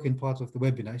spoken part of the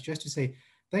webinar, is just to say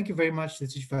thank you very much to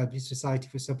the Tissue Diabetes Society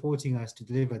for supporting us to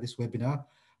deliver this webinar,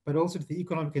 but also to the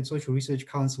Economic and Social Research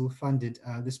Council funded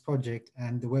this project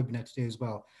and the webinar today as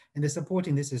well. And they're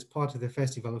supporting this as part of the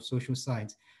Festival of Social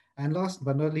Science. And last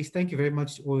but not least, thank you very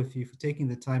much to all of you for taking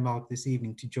the time out this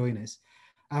evening to join us.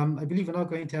 I believe we're now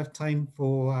going to have time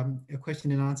for a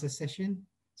question and answer session.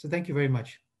 So thank you very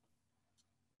much.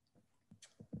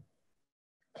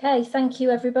 Okay, thank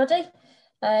you everybody.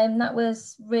 That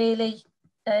was really,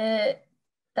 that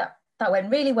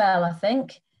went really well, I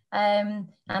think. And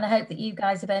I hope that you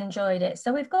guys have enjoyed it.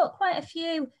 So we've got quite a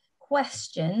few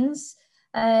questions.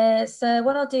 So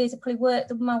what I'll do is I'll probably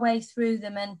work my way through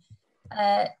them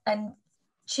and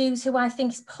choose who I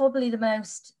think is probably the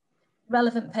most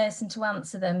relevant person to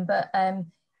answer them. But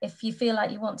if you feel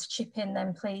like you want to chip in,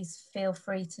 then please feel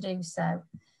free to do so.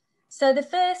 So the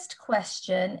first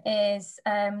question is,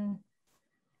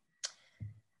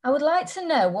 I would like to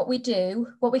know what we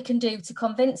can do to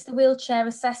convince the wheelchair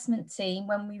assessment team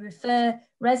when we refer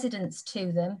residents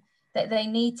to them that they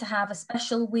need to have a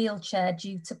special wheelchair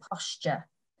due to posture,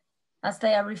 as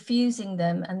they are refusing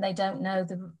them and they don't know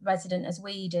the resident as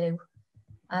we do.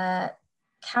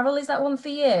 Carol, is that one for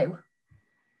you?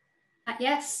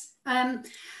 Yes, I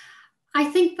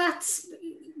think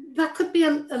that could be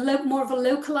more of a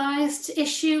localized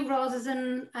issue rather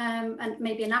than and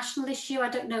maybe a national issue. I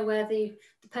don't know where the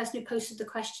person who posted the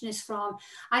question is from.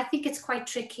 I think it's quite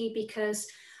tricky because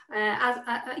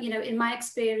You know, in my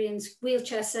experience,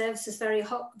 wheelchair services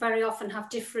very often have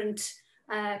different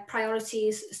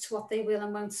priorities as to what they will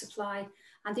and won't supply,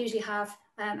 and they usually have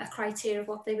a criteria of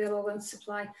what they will or won't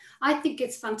supply. I think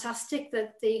it's fantastic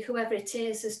that whoever it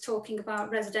is talking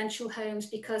about residential homes,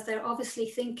 because they're obviously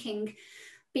thinking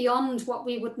beyond what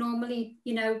we would normally,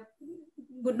 you know,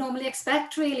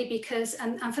 expect, really, because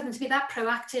and for them to be that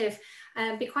proactive.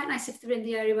 Be quite nice if they're in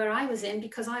the area where I was in,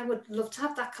 because I would love to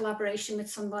have that collaboration with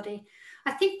somebody.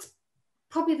 I think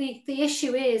probably the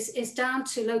issue is down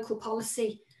to local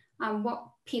policy and what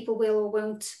people will or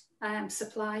won't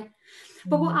supply.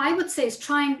 But what I would say is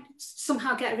try and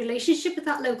somehow get a relationship with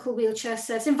that local wheelchair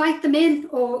service, invite them in,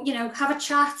 or, you know, have a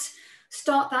chat,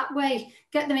 start that way,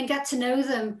 get them in, get to know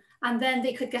them, and then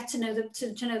they could get to know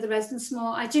the residents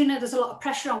more. I do know there's a lot of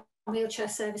pressure on wheelchair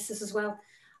services as well,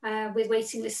 with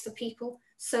waiting lists for people.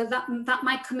 So that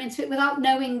might come into it. Without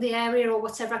knowing the area or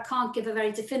whatever, I can't give a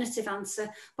very definitive answer.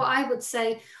 But I would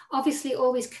say, obviously,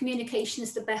 always communication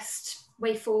is the best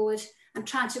way forward, and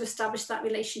trying to establish that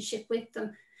relationship with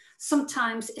them.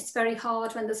 Sometimes it's very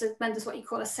hard when there's what you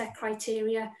call a set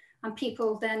criteria, and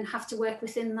people then have to work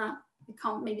within that. We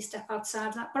can't maybe step outside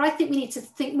of that. But I think we need to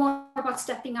think more about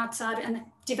stepping outside and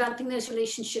developing those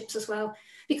relationships as well,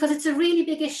 because it's a really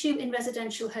big issue in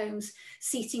residential homes,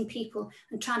 seating people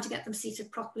and trying to get them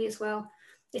seated properly as well.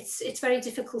 It's very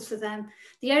difficult for them.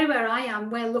 The area where I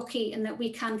am, we're lucky in that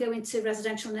we can go into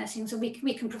residential nursing homes and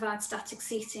we can provide static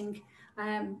seating.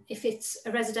 If it's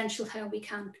a residential home, we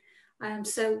can.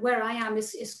 So where I am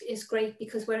is great,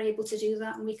 because we're able to do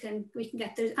that, and we can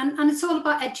get there. And it's all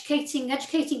about educating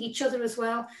each other as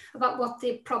well about what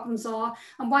the problems are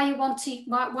and why you want to,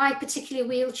 why particularly a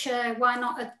wheelchair, why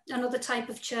not another type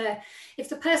of chair. If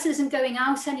the person isn't going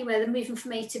out anywhere, they're moving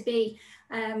from A to B,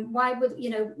 why would,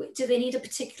 you know, do they need a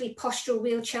particularly postural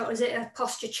wheelchair, or is it a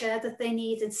posture chair that they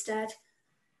need instead?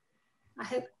 I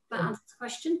hope that answers the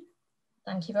question.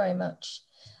 Thank you very much.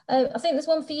 I think there's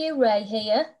one for you, Ray,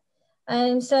 here.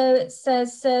 So it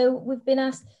says, so we've been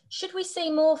asked, should we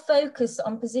see more focus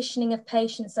on positioning of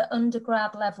patients at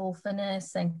undergrad level for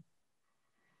nursing?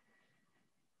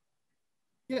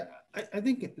 Yeah, I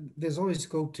think there's always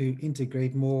scope to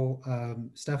integrate more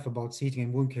stuff about seating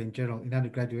and wound care in general in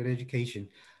undergraduate education.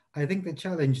 I think the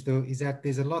challenge, though, is that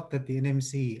there's a lot that the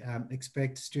NMC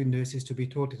expects student nurses to be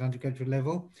taught at undergraduate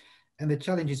level. And the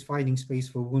challenge is finding space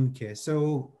for wound care.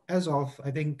 So as of, I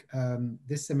think,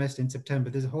 this semester in September,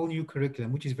 there's a whole new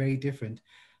curriculum, which is very different.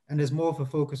 And there's more of a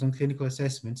focus on clinical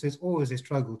assessment. So it's always a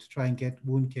struggle to try and get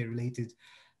wound care related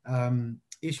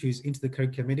issues into the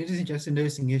curriculum. And it isn't just a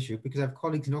nursing issue, because I have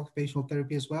colleagues in occupational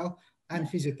therapy as well, and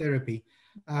physiotherapy.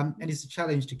 And it's a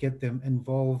challenge to get them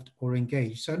involved or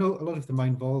engaged. So I know a lot of them are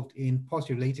involved in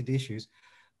posture related issues,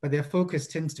 but their focus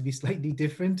tends to be slightly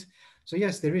different. So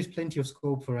yes, there is plenty of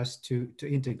scope for us to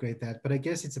integrate that. But I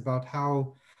guess it's about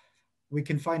how we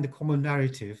can find a common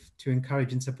narrative to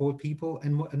encourage and support people,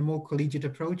 and a more collegiate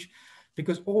approach.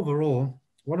 Because overall,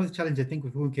 one of the challenges I think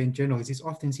with wound care in general is it's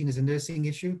often seen as a nursing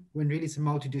issue, when really it's a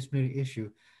multidisciplinary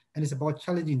issue. And it's about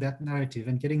challenging that narrative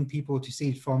and getting people to see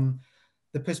it from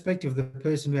the perspective of the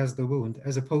person who has the wound,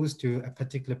 as opposed to a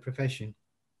particular profession.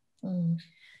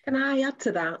 Can I add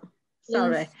to that?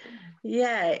 Sorry. Yes.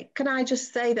 Yeah, can I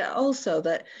just say that also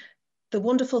that the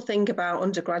wonderful thing about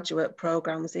undergraduate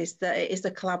programs is that it is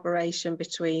a collaboration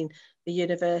between the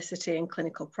university and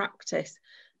clinical practice.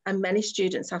 And many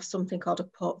students have something called a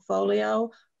portfolio,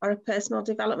 or a personal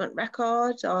development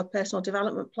record, or personal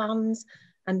development plans.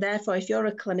 And therefore, if you're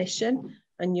a clinician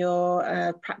and you're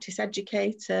a practice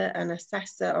educator, an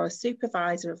assessor, or a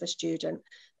supervisor of a student,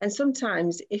 and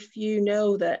sometimes if you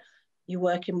know that you're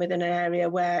working within an area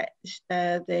where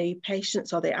the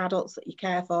patients or the adults that you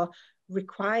care for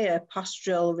require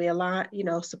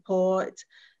postural support,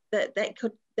 that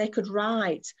they could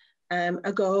write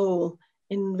a goal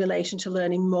in relation to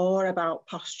learning more about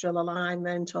postural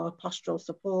alignment or postural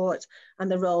support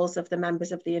and the roles of the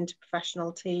members of the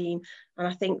interprofessional team. And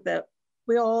I think that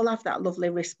we all have that lovely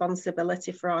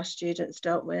responsibility for our students,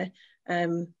 don't we?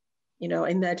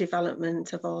 In their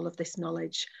development of all of this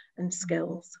knowledge and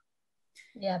skills.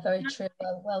 Yeah, very true.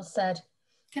 Well said.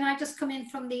 Can I just come in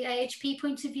from the AHP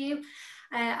point of view?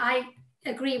 I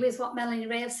agree with what Melanie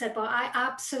Ray has said, but I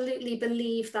absolutely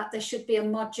believe that there should be a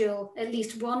module, at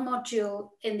least one module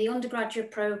in the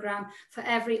undergraduate programme for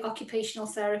every occupational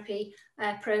therapy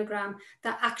programme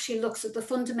that actually looks at the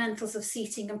fundamentals of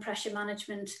seating and pressure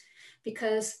management,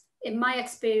 because in my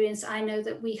experience, I know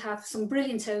that we have some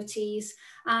brilliant OTs,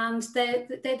 and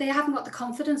they haven't got the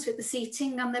confidence with the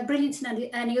seating, and they're brilliant in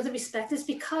any other respect. It's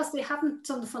because they haven't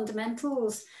done the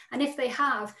fundamentals. And if they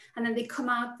have, and then they come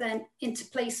out then into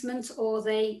placement or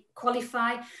they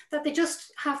qualify, that they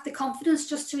just have the confidence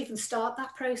just to even start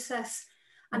that process.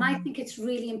 And I think it's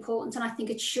really important, and I think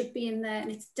it should be in there,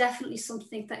 and it's definitely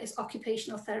something that is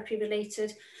occupational therapy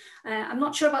related. I'm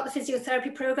not sure about the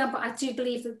physiotherapy program, but I do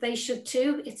believe that they should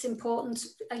too. It's important.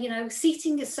 You know,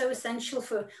 seating is so essential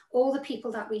for all the people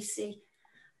that we see.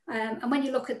 And when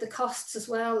you look at the costs as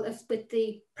well, with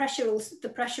the pressure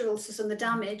ulcers and the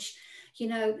damage, you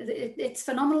know, it's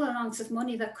phenomenal amounts of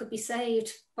money that could be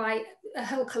saved by a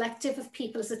whole collective of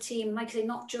people as a team, like I say,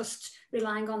 not just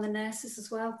relying on the nurses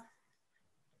as well.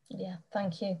 Yeah,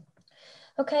 thank you.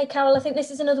 Okay, Carol, I think this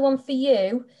is another one for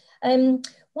you.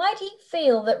 Why do you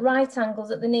feel that right angles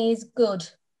at the knee is good?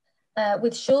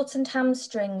 With shortened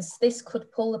hamstrings, this could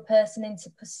pull the person into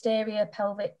posterior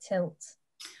pelvic tilt.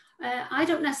 I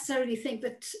don't necessarily think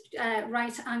that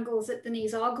right angles at the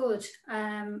knees are good.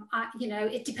 You know,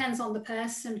 it depends on the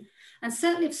person. And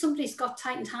certainly if somebody's got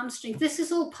tightened hamstrings, this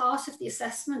is all part of the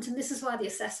assessment. And this is why the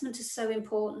assessment is so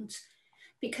important.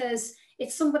 Because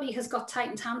if somebody has got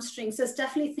tightened hamstrings, there's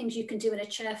definitely things you can do in a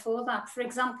chair for that. For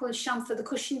example, chamfer the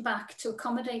cushion back to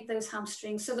accommodate those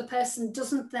hamstrings, so the person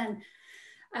doesn't then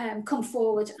come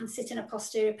forward and sit in a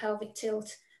posterior pelvic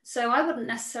tilt. So I wouldn't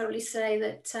necessarily say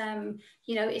that,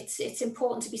 you know, it's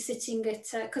important to be sitting at,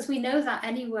 because we know that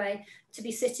anyway, to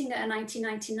be sitting at a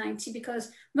 90-90-90,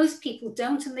 because most people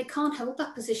don't, and they can't hold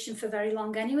that position for very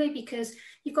long anyway, because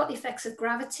you've got the effects of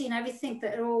gravity and everything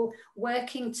that are all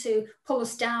working to pull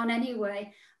us down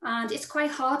anyway. And it's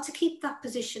quite hard to keep that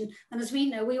position. And as we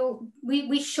know,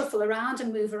 we shuffle around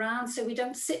and move around, so we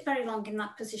don't sit very long in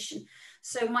that position.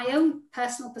 So my own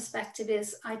personal perspective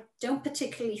is I don't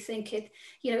particularly think it,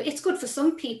 you know, it's good for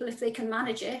some people if they can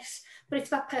manage it, but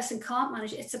if that person can't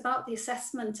manage it, it's about the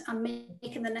assessment and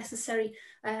making the necessary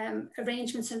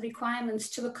arrangements and requirements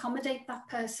to accommodate that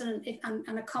person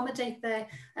and accommodate their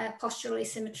postural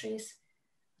asymmetries.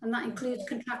 And that includes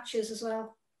contractures as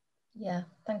well. Yeah,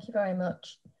 thank you very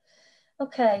much.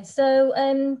 Okay, so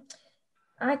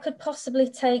I could possibly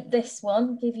take this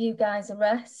one, give you guys a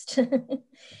rest.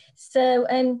 So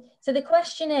the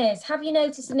question is, have you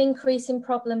noticed an increase in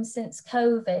problems since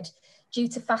COVID due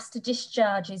to faster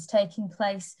discharges taking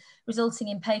place, resulting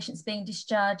in patients being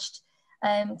discharged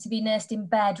to be nursed in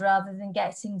bed rather than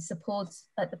getting support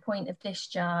at the point of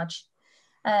discharge?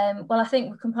 Well, I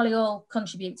think we can probably all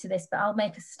contribute to this, but I'll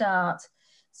make a start.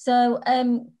 So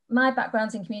my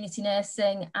background's in community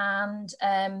nursing, and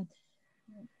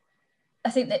I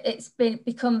think that it's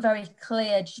become very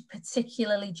clear,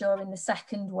 particularly during the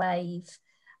second wave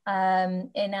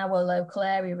in our local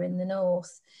area in the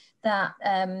north, that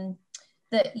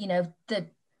that you know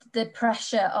the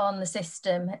pressure on the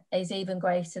system is even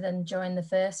greater than during the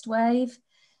first wave,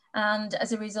 and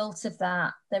as a result of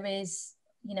that, there is,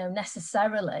 you know,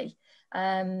 necessarily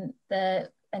the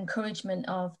encouragement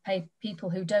of people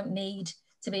who don't need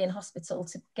to be in hospital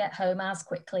to get home as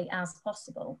quickly as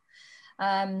possible.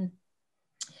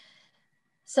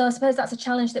 So I suppose that's a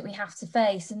challenge that we have to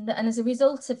face. And as a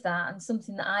result of that, and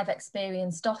something that I've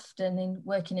experienced often in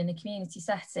working in a community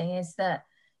setting, is that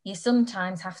you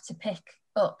sometimes have to pick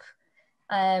up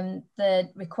the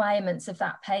requirements of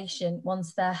that patient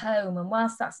once they're home. And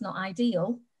whilst that's not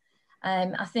ideal,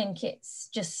 I think it's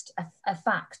just a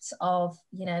fact of,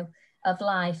 you know, of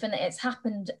life. And it's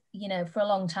happened, you know, for a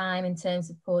long time in terms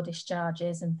of poor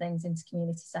discharges and things into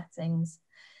community settings.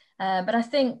 But I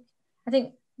think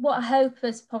what I hope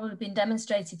has probably been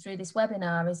demonstrated through this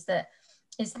webinar is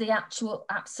the actual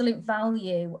absolute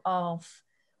value of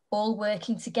all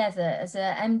working together as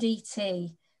a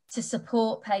MDT to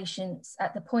support patients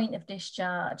at the point of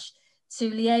discharge, to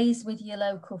liaise with your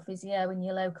local physio and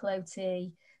your local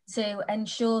OT, to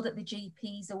ensure that the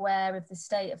GP is aware of the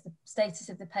status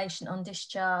of the patient on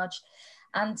discharge,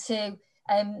 and to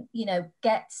you know,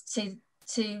 get to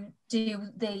do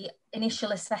the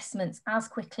initial assessments as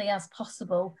quickly as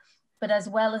possible, but as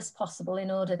well as possible,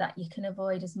 in order that you can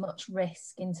avoid as much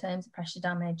risk in terms of pressure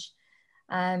damage.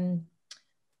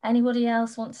 Anybody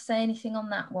else want to say anything on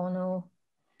that one? Or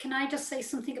can I just say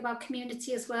something about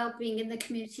community as well, being in the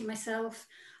community myself?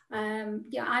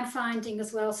 Yeah, I'm finding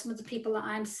as well, some of the people that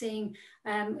I'm seeing,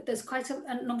 there's quite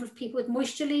a number of people with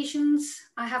moisture lesions.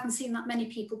 I haven't seen that many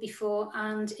people before,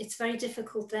 and it's very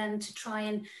difficult then to try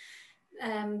and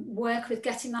work with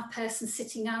getting that person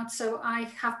sitting out. So I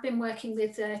have been working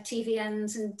with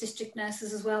TVNs and district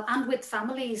nurses as well, and with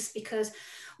families, because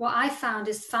what I found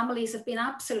is families have been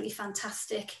absolutely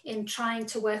fantastic in trying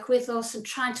to work with us and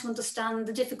trying to understand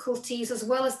the difficulties, as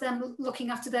well as them looking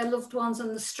after their loved ones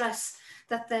and the stress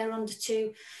that they're under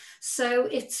too. So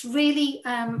it's really,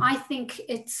 I think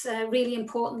it's really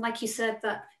important, like you said,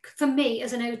 that for me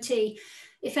as an OT,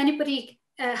 if anybody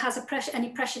has any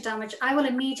pressure damage, I will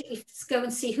immediately go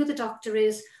and see who the doctor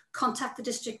is, contact the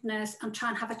district nurse and try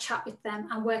and have a chat with them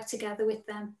and work together with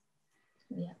them.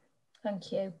 Yeah,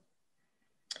 thank you.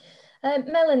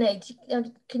 Melanie,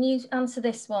 can you answer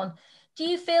this one? Do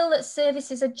you feel that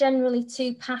services are generally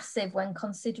too passive when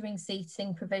considering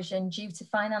seating provision due to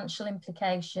financial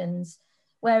implications,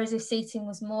 whereas if seating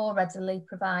was more readily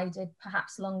provided,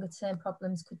 perhaps longer term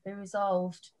problems could be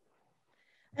resolved?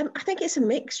 I think it's a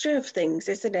mixture of things,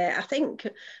 isn't it? I think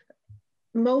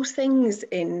most things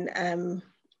in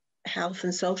health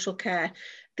and social care,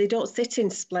 they don't sit in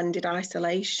splendid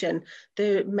isolation.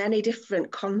 There are many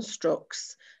different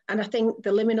constructs. And I think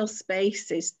the liminal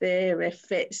spaces theory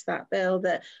fits that bill,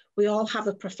 that we all have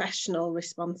a professional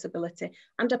responsibility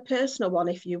and a personal one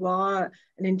if you are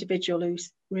an individual who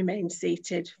remains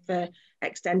seated for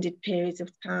extended periods of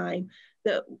time,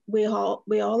 that we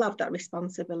all have that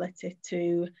responsibility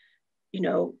to, you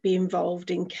know, be involved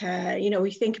in care. You know,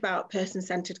 we think about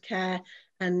person-centred care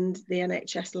and the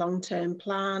NHS long-term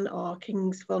plan or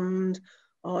King's Fund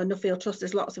or Nuffield Trust.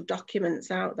 There's lots of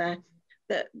documents out there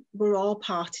that we're all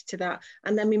party to that.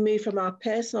 And then we move from our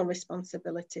personal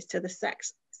responsibilities to the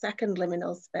second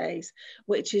liminal space,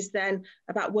 which is then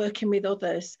about working with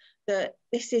others. That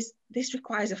this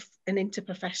requires an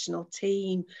interprofessional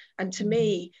team. And to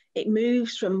me, it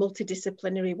moves from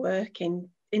multidisciplinary working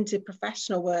into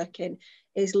professional working,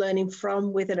 is learning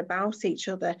from, with and about each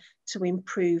other to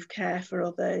improve care for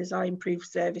others or improve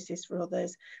services for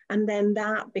others. And then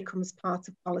that becomes part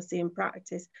of policy and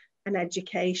practice and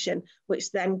education,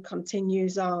 which then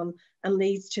continues on and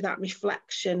leads to that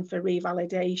reflection for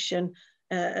revalidation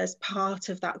as part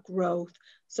of that growth.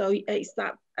 So it's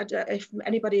that, if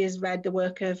anybody has read the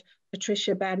work of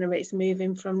Patricia Benner, it's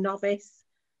moving from novice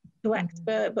to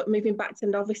expert, but moving back to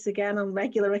novice again on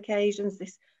regular occasions,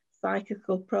 this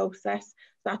cyclical process.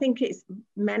 So I think it's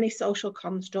many social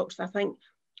constructs. I think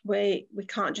we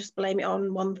can't just blame it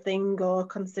on one thing or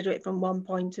consider it from one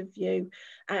point of view.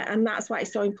 And that's why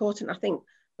it's so important. I think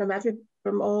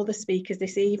from all the speakers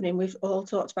this evening, we've all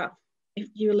talked about, if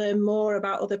you learn more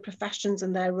about other professions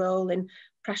and their role in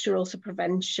pressure ulcer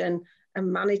prevention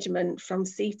and management, from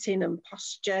seating and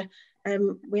posture,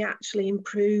 we actually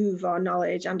improve our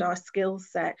knowledge and our skill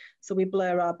set. So we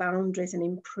blur our boundaries and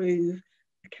improve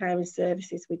the care and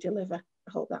services we deliver.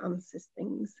 I hope that answers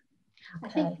things. I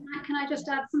think, can I just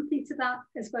add something to that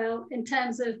as well, in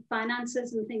terms of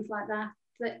finances and things like that,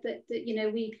 that you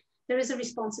know, there is a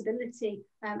responsibility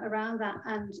around that,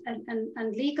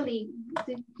 and legally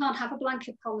we can't have a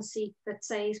blanket policy that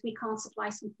says we can't supply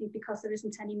something because there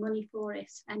isn't any money for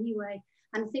it anyway.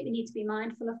 And I think we need to be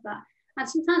mindful of that. And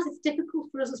sometimes it's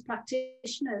difficult for us as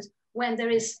practitioners when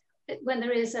there is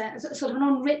a sort of an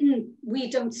unwritten, we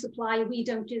don't supply, we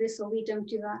don't do this or we don't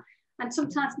do that. And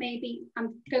sometimes maybe,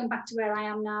 I'm going back to where I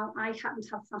am now, I happen to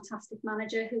have a fantastic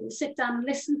manager who will sit down and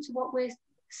listen to what we're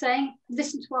saying,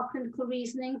 listen to our clinical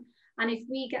reasoning. And if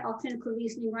we get our clinical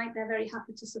reasoning right, they're very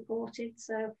happy to support it.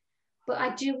 So, but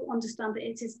I do understand that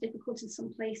it is difficult in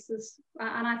some places.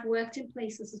 And I've worked in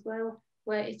places as well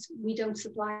where we don't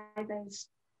supply those.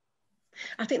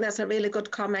 I think that's a really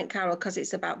good comment, Carol, because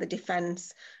it's about the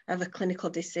defence of a clinical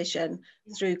decision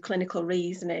through clinical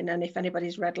reasoning. And if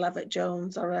anybody's read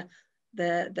Levitt-Jones or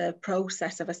the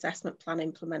process of assessment, plan,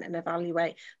 implement and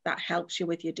evaluate, that helps you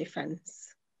with your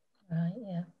defence. Right,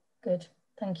 yeah, good,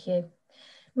 thank you.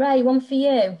 Ray, one for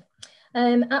you.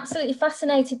 Absolutely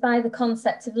fascinated by the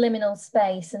concept of liminal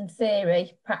space and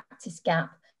theory, practice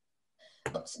gap.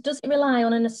 But does it rely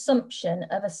on an assumption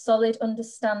of a solid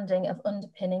understanding of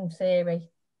underpinning theory?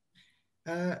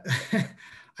 I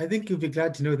think you'll be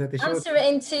glad to know that the short answer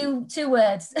it in two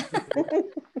words.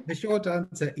 The short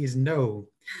answer is no.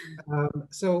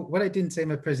 So what I didn't say in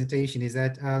my presentation is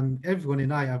that everyone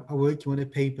and I are working on a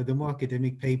paper, the more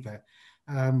academic paper,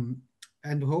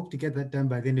 and hope to get that done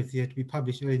by the end of the year to be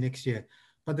published early next year.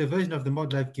 But the version of the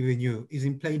model I've given you is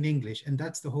in plain English, and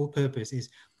that's the whole purpose. Is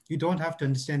you don't have to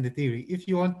understand the theory. If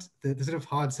you want the sort of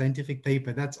hard scientific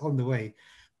paper, that's on the way,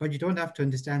 but you don't have to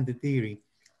understand the theory.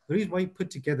 The reason why we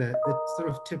put together the sort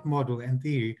of tip model and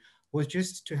theory was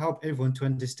just to help everyone to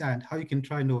understand how you can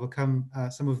try and overcome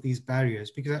some of these barriers.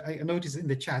 Because I noticed in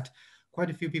the chat, quite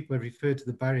a few people have referred to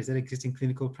the barriers that exist in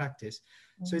clinical practice.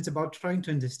 So it's about trying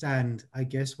to understand, I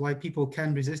guess, why people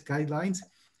can resist guidelines.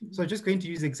 So I'm just going to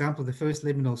use the example of the first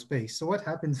liminal space. So what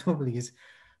happens normally is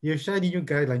You're shining your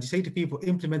guidelines. You say to people,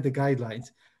 implement the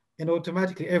guidelines. And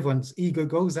automatically everyone's ego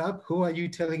goes up. Who are you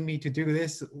telling me to do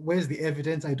this? Where's the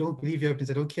evidence? I don't believe your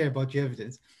evidence. I don't care about your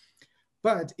evidence.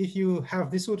 But if you have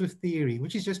this sort of theory,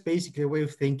 which is just basically a way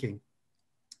of thinking,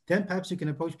 then perhaps you can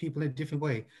approach people in a different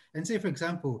way and say, for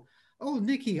example, oh,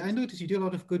 Nikki, I noticed you do a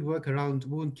lot of good work around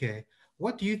wound care.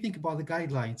 What do you think about the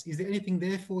guidelines? Is there anything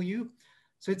there for you?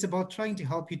 So it's about trying to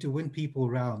help you to win people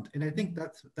around. And I think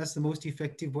that's the most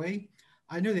effective way.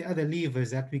 I know there are other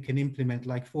levers that we can implement,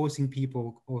 like forcing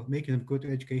people or making them go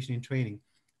to education and training.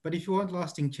 But if you want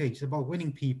lasting change, it's about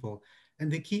winning people.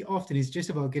 And the key often is just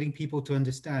about getting people to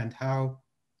understand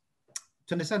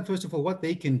first of all, what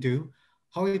they can do,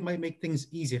 how it might make things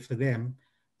easier for them,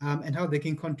 and how they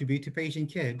can contribute to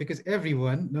patient care. Because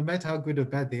everyone, no matter how good or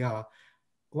bad they are,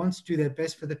 wants to do their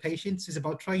best for the patients. It's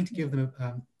about trying to give them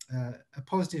a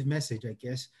positive message, I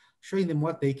guess, showing them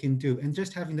what they can do and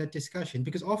just having that discussion,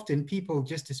 because often people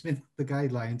just dismiss the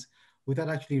guidelines without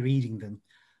actually reading them.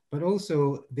 But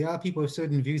also there are people with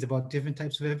certain views about different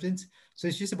types of evidence. So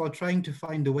it's just about trying to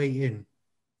find a way in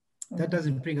that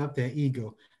doesn't bring up their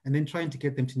ego and then trying to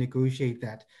get them to negotiate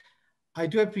that. I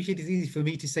do appreciate it's easy for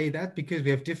me to say that because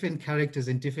we have different characters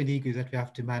and different egos that we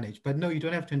have to manage. But no, you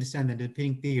don't have to understand that in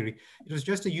ping theory. It was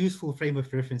just a useful frame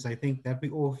of reference, I think, that we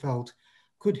all felt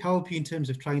could help you in terms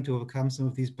of trying to overcome some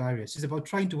of these barriers. It's about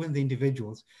trying to win the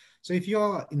individuals. So if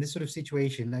you're in this sort of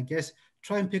situation, I guess,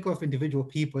 try and pick off individual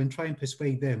people and try and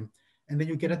persuade them. And then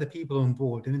you get other people on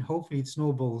board. And then hopefully it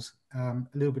snowballs a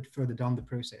little bit further down the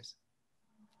process.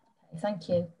 Thank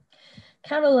you.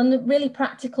 Carol, and a really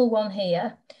practical one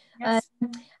here. Yes.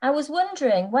 I was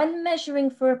wondering, when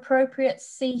measuring for appropriate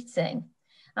seating,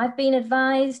 I've been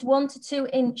advised 1 to 2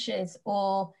 inches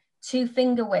or 2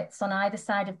 finger widths on either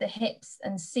side of the hips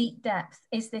and seat depth.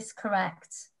 Is this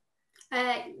correct?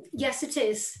 Yes, it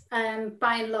is,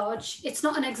 by and large. It's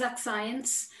not an exact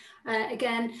science.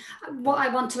 Again, what I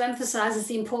want to emphasize is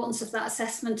the importance of that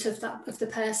assessment of the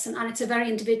person, and it's a very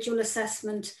individual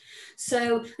assessment.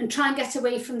 So, and try and get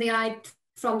away from the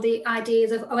idea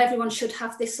that, oh, everyone should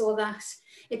have this or that.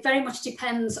 It very much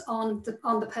depends on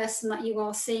the person that you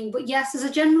are seeing. But yes, as a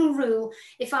general rule,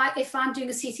 if I'm doing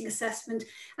a seating assessment,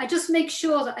 I just make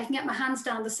sure that I can get my hands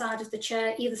down the side of the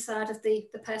chair, either side of the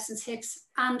person's hips.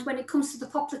 And when it comes to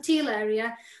the popliteal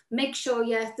area, make sure,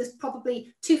 yeah, there's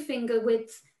probably 2 finger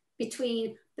width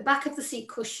between the back of the seat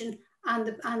cushion and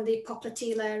the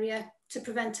popliteal area to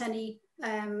prevent any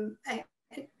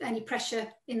pressure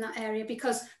in that area,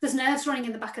 because there's nerves running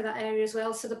in the back of that area as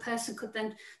well. So the person could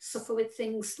then suffer with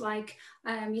things like,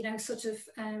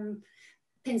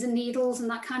 pins and needles and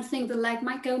that kind of thing. The leg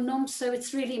might go numb. So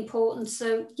it's really important.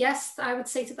 So yes, I would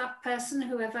say to that person,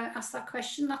 whoever asked that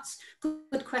question, that's a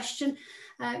good question.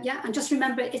 Yeah, and just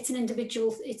remember, it's an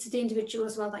individual. It's the individual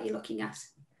as well that you're looking at.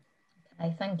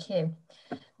 Okay, thank you.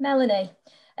 Melanie,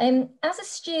 as a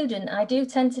student, I do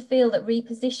tend to feel that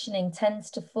repositioning tends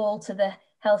to fall to the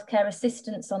healthcare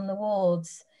assistants on the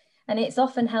wards. And it's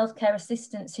often healthcare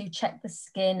assistants who check the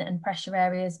skin and pressure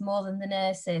areas more than the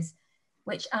nurses,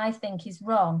 which I think is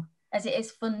wrong, as it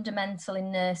is fundamental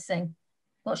in nursing.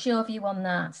 What's your view on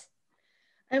that?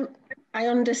 I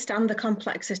understand the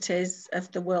complexities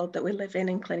of the world that we live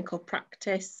in clinical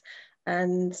practice,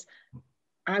 and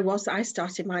I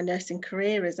started my nursing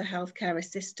career as a healthcare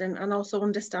assistant, and also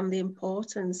understand the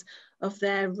importance of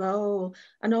their role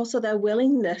and also their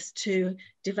willingness to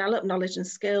develop knowledge and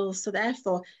skills. So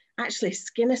therefore, actually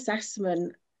skin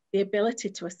assessment, the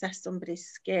ability to assess somebody's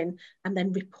skin and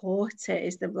then report it,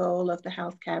 is the role of the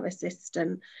healthcare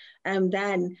assistant. And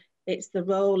then it's the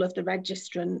role of the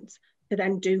registrant to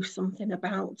then do something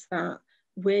about that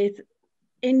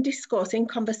in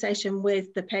conversation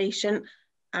with the patient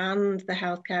and the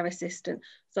healthcare assistant,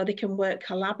 so they can work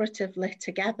collaboratively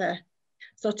together.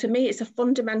 So to me, it's a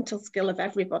fundamental skill of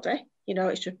everybody. You know,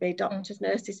 it should be doctors,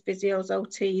 nurses, physios,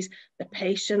 OTs, the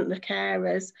patient, the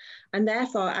carers. And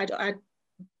therefore, I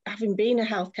having been a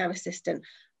healthcare assistant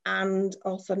and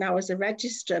also now as a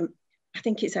registrant, I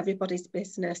think it's everybody's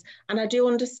business. And I do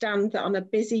understand that on a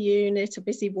busy unit, a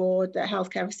busy ward, that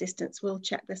healthcare assistants will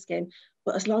check the skin.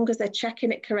 But as long as they're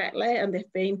checking it correctly and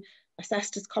they've been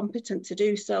assessed as competent to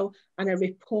do so and are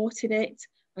reporting it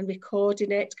and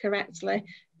recording it correctly,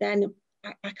 then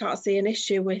I can't see an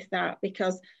issue with that,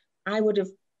 because I would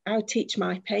teach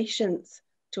my patients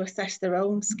to assess their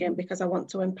own skin, because I want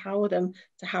to empower them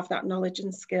to have that knowledge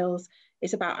and skills.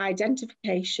 It's about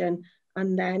identification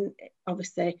and then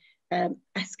obviously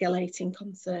escalating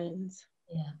concerns.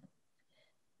 Yeah.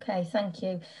 Okay, thank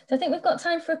you. So I think we've got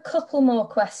time for a couple more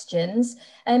questions.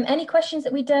 Any questions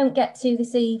that we don't get to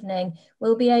this evening,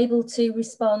 we'll be able to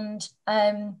respond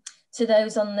to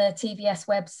those on the TVS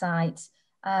website,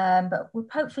 but we'll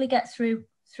hopefully get through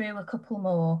a couple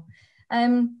more.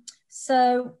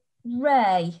 So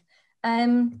Ray,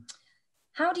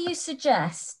 how do you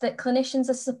suggest that clinicians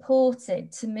are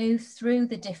supported to move through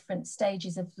the different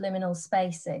stages of liminal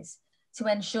spaces to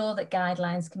ensure that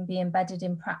guidelines can be embedded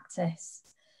in practice?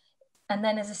 And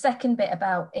then there's a second bit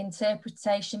about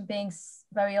interpretation being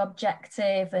very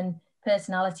objective and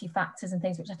personality factors and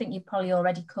things, which I think you've probably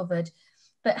already covered.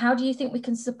 But how do you think we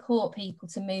can support people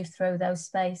to move through those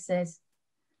spaces?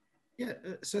 Yeah,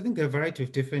 so I think there are a variety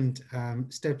of different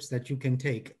steps that you can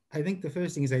take. I think the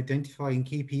first thing is identifying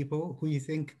key people who you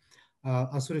think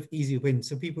are sort of easy wins,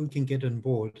 so people who can get on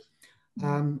board.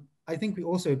 I think we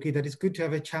also agree that it's good to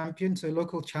have a champion, so a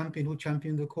local champion who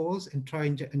champion the cause and try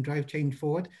and drive change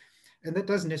forward. And that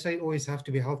doesn't necessarily always have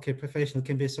to be a healthcare professional, it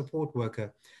can be a support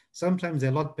worker. Sometimes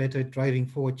they're a lot better at driving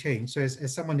forward change. So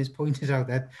as someone has pointed out,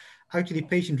 that actually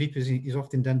patient representation is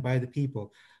often done by the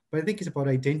people. But I think it's about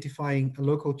identifying a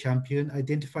local champion,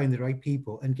 identifying the right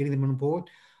people and getting them on board,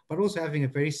 but also having a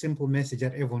very simple message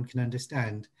that everyone can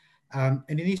understand. And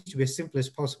it needs to be as simple as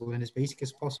possible and as basic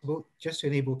as possible, just to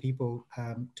enable people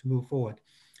to move forward.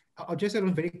 I'll just add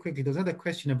on very quickly, there's another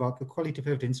question about the quality of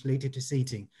evidence related to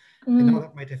seating and how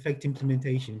that might affect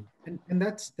implementation. And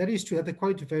that is true, that the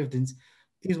quality of evidence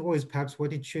is always perhaps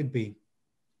what it should be.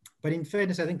 But in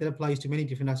fairness, I think that applies to many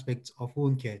different aspects of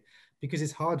wound care because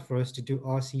it's hard for us to do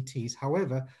RCTs.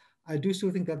 However, I do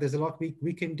still think that there's a lot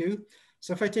we can do.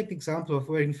 So if I take the example of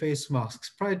wearing face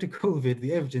masks, prior to COVID,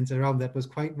 the evidence around that was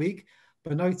quite weak,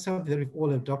 but now it's something that we've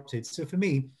all adopted. So for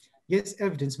me, yes,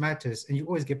 evidence matters, and you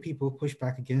always get people push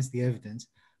back against the evidence.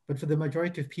 But for the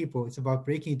majority of people, it's about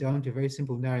breaking it down to a very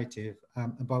simple narrative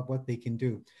about what they can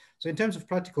do. So in terms of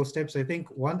practical steps, I think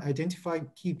one, identify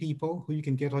key people who you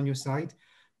can get on your side.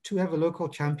 Two, have a local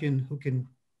champion who can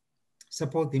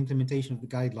support the implementation of the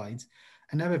guidelines,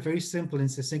 and have a very simple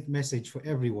and succinct message for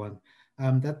everyone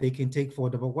that they can take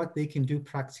forward about what they can do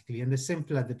practically. And the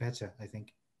simpler, the better, I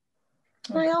think.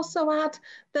 Can I also add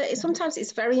that sometimes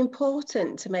it's very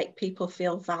important to make people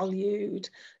feel valued,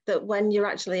 that when you're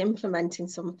actually implementing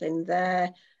something,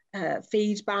 their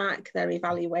feedback, their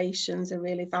evaluations are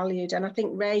really valued. And I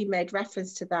think Ray made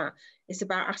reference to that. It's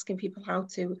about asking people how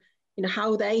to,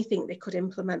 how they think they could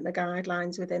implement the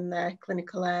guidelines within their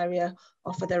clinical area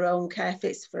or for their own care, if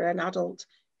it's for an adult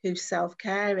who's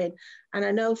self-caring. And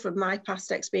I know from my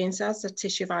past experience as a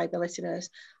tissue viability nurse,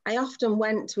 I often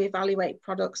went to evaluate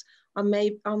products on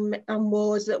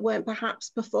wards that weren't perhaps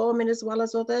performing as well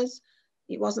as others.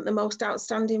 It wasn't the most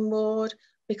outstanding ward,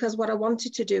 because what I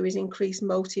wanted to do is increase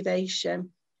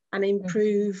motivation and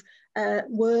improve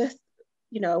worthness.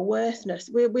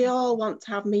 We all want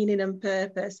to have meaning and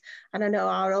purpose. And I know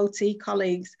our OT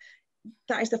colleagues,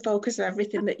 that is the focus of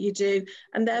everything that you do.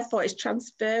 And therefore it's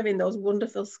transferring those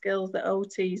wonderful skills that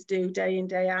OTs do day in,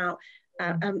 day out,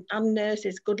 and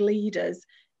nurses, good leaders,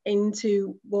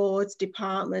 into wards,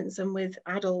 departments, and with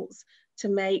adults to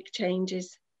make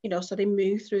changes, so they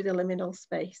move through the liminal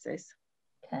spaces.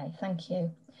 Okay, thank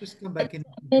you. Just come back in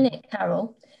a minute,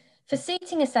 Carol. For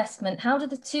seating assessment, how do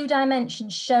the 2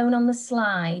 dimensions shown on the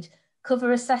slide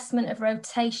cover assessment of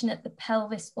rotation at the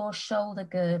pelvis or shoulder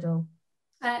girdle?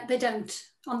 They don't.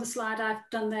 On the slide I've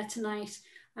done there tonight,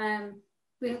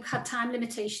 we've had time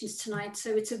limitations tonight,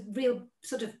 so it's a real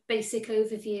sort of basic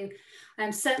overview.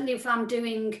 Certainly if I'm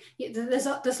doing,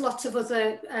 there's lots of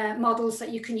other models that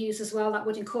you can use as well that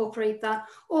would incorporate that.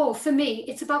 Or for me,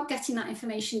 it's about getting that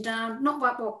information down, not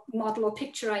about what model or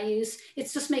picture I use,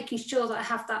 it's just making sure that I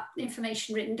have that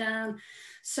information written down.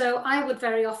 So I would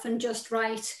very often just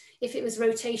write, if it was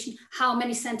rotation, how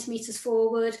many centimetres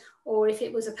forward, or if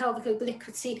it was a pelvic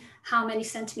obliquity, how many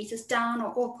centimetres down or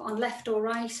up on left or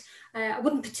right. I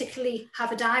wouldn't particularly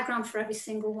have a diagram for every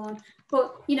single one,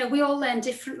 but we all learn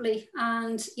differently.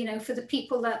 And for the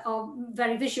people that are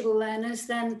very visual learners,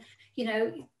 then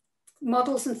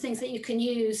models and things that you can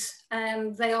use,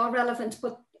 they are relevant,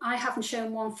 but I haven't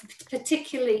shown one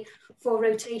particularly for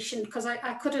rotation, because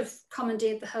I could have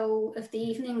commandeered the whole of the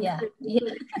evening. Yeah.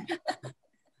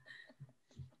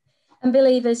 And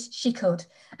believers, she could.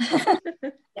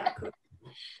 Yeah, could.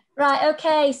 Right,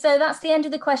 okay, so that's the end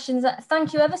of the questions.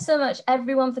 Thank you ever so much,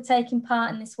 everyone, for taking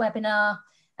part in this webinar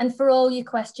and for all your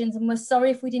questions. And we're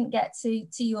sorry if we didn't get to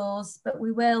yours, but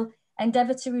we will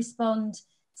endeavour to respond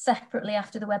separately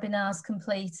after the webinar's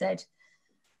completed.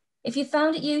 If you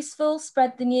found it useful,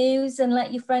 spread the news and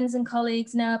let your friends and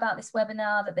colleagues know about this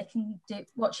webinar, that they can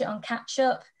watch it on catch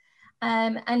up.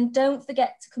 And don't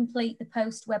forget to complete the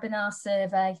post-webinar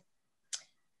survey.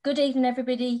 Good evening,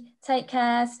 everybody. Take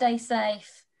care, stay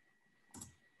safe.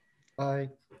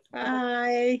 Bye.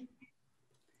 Bye.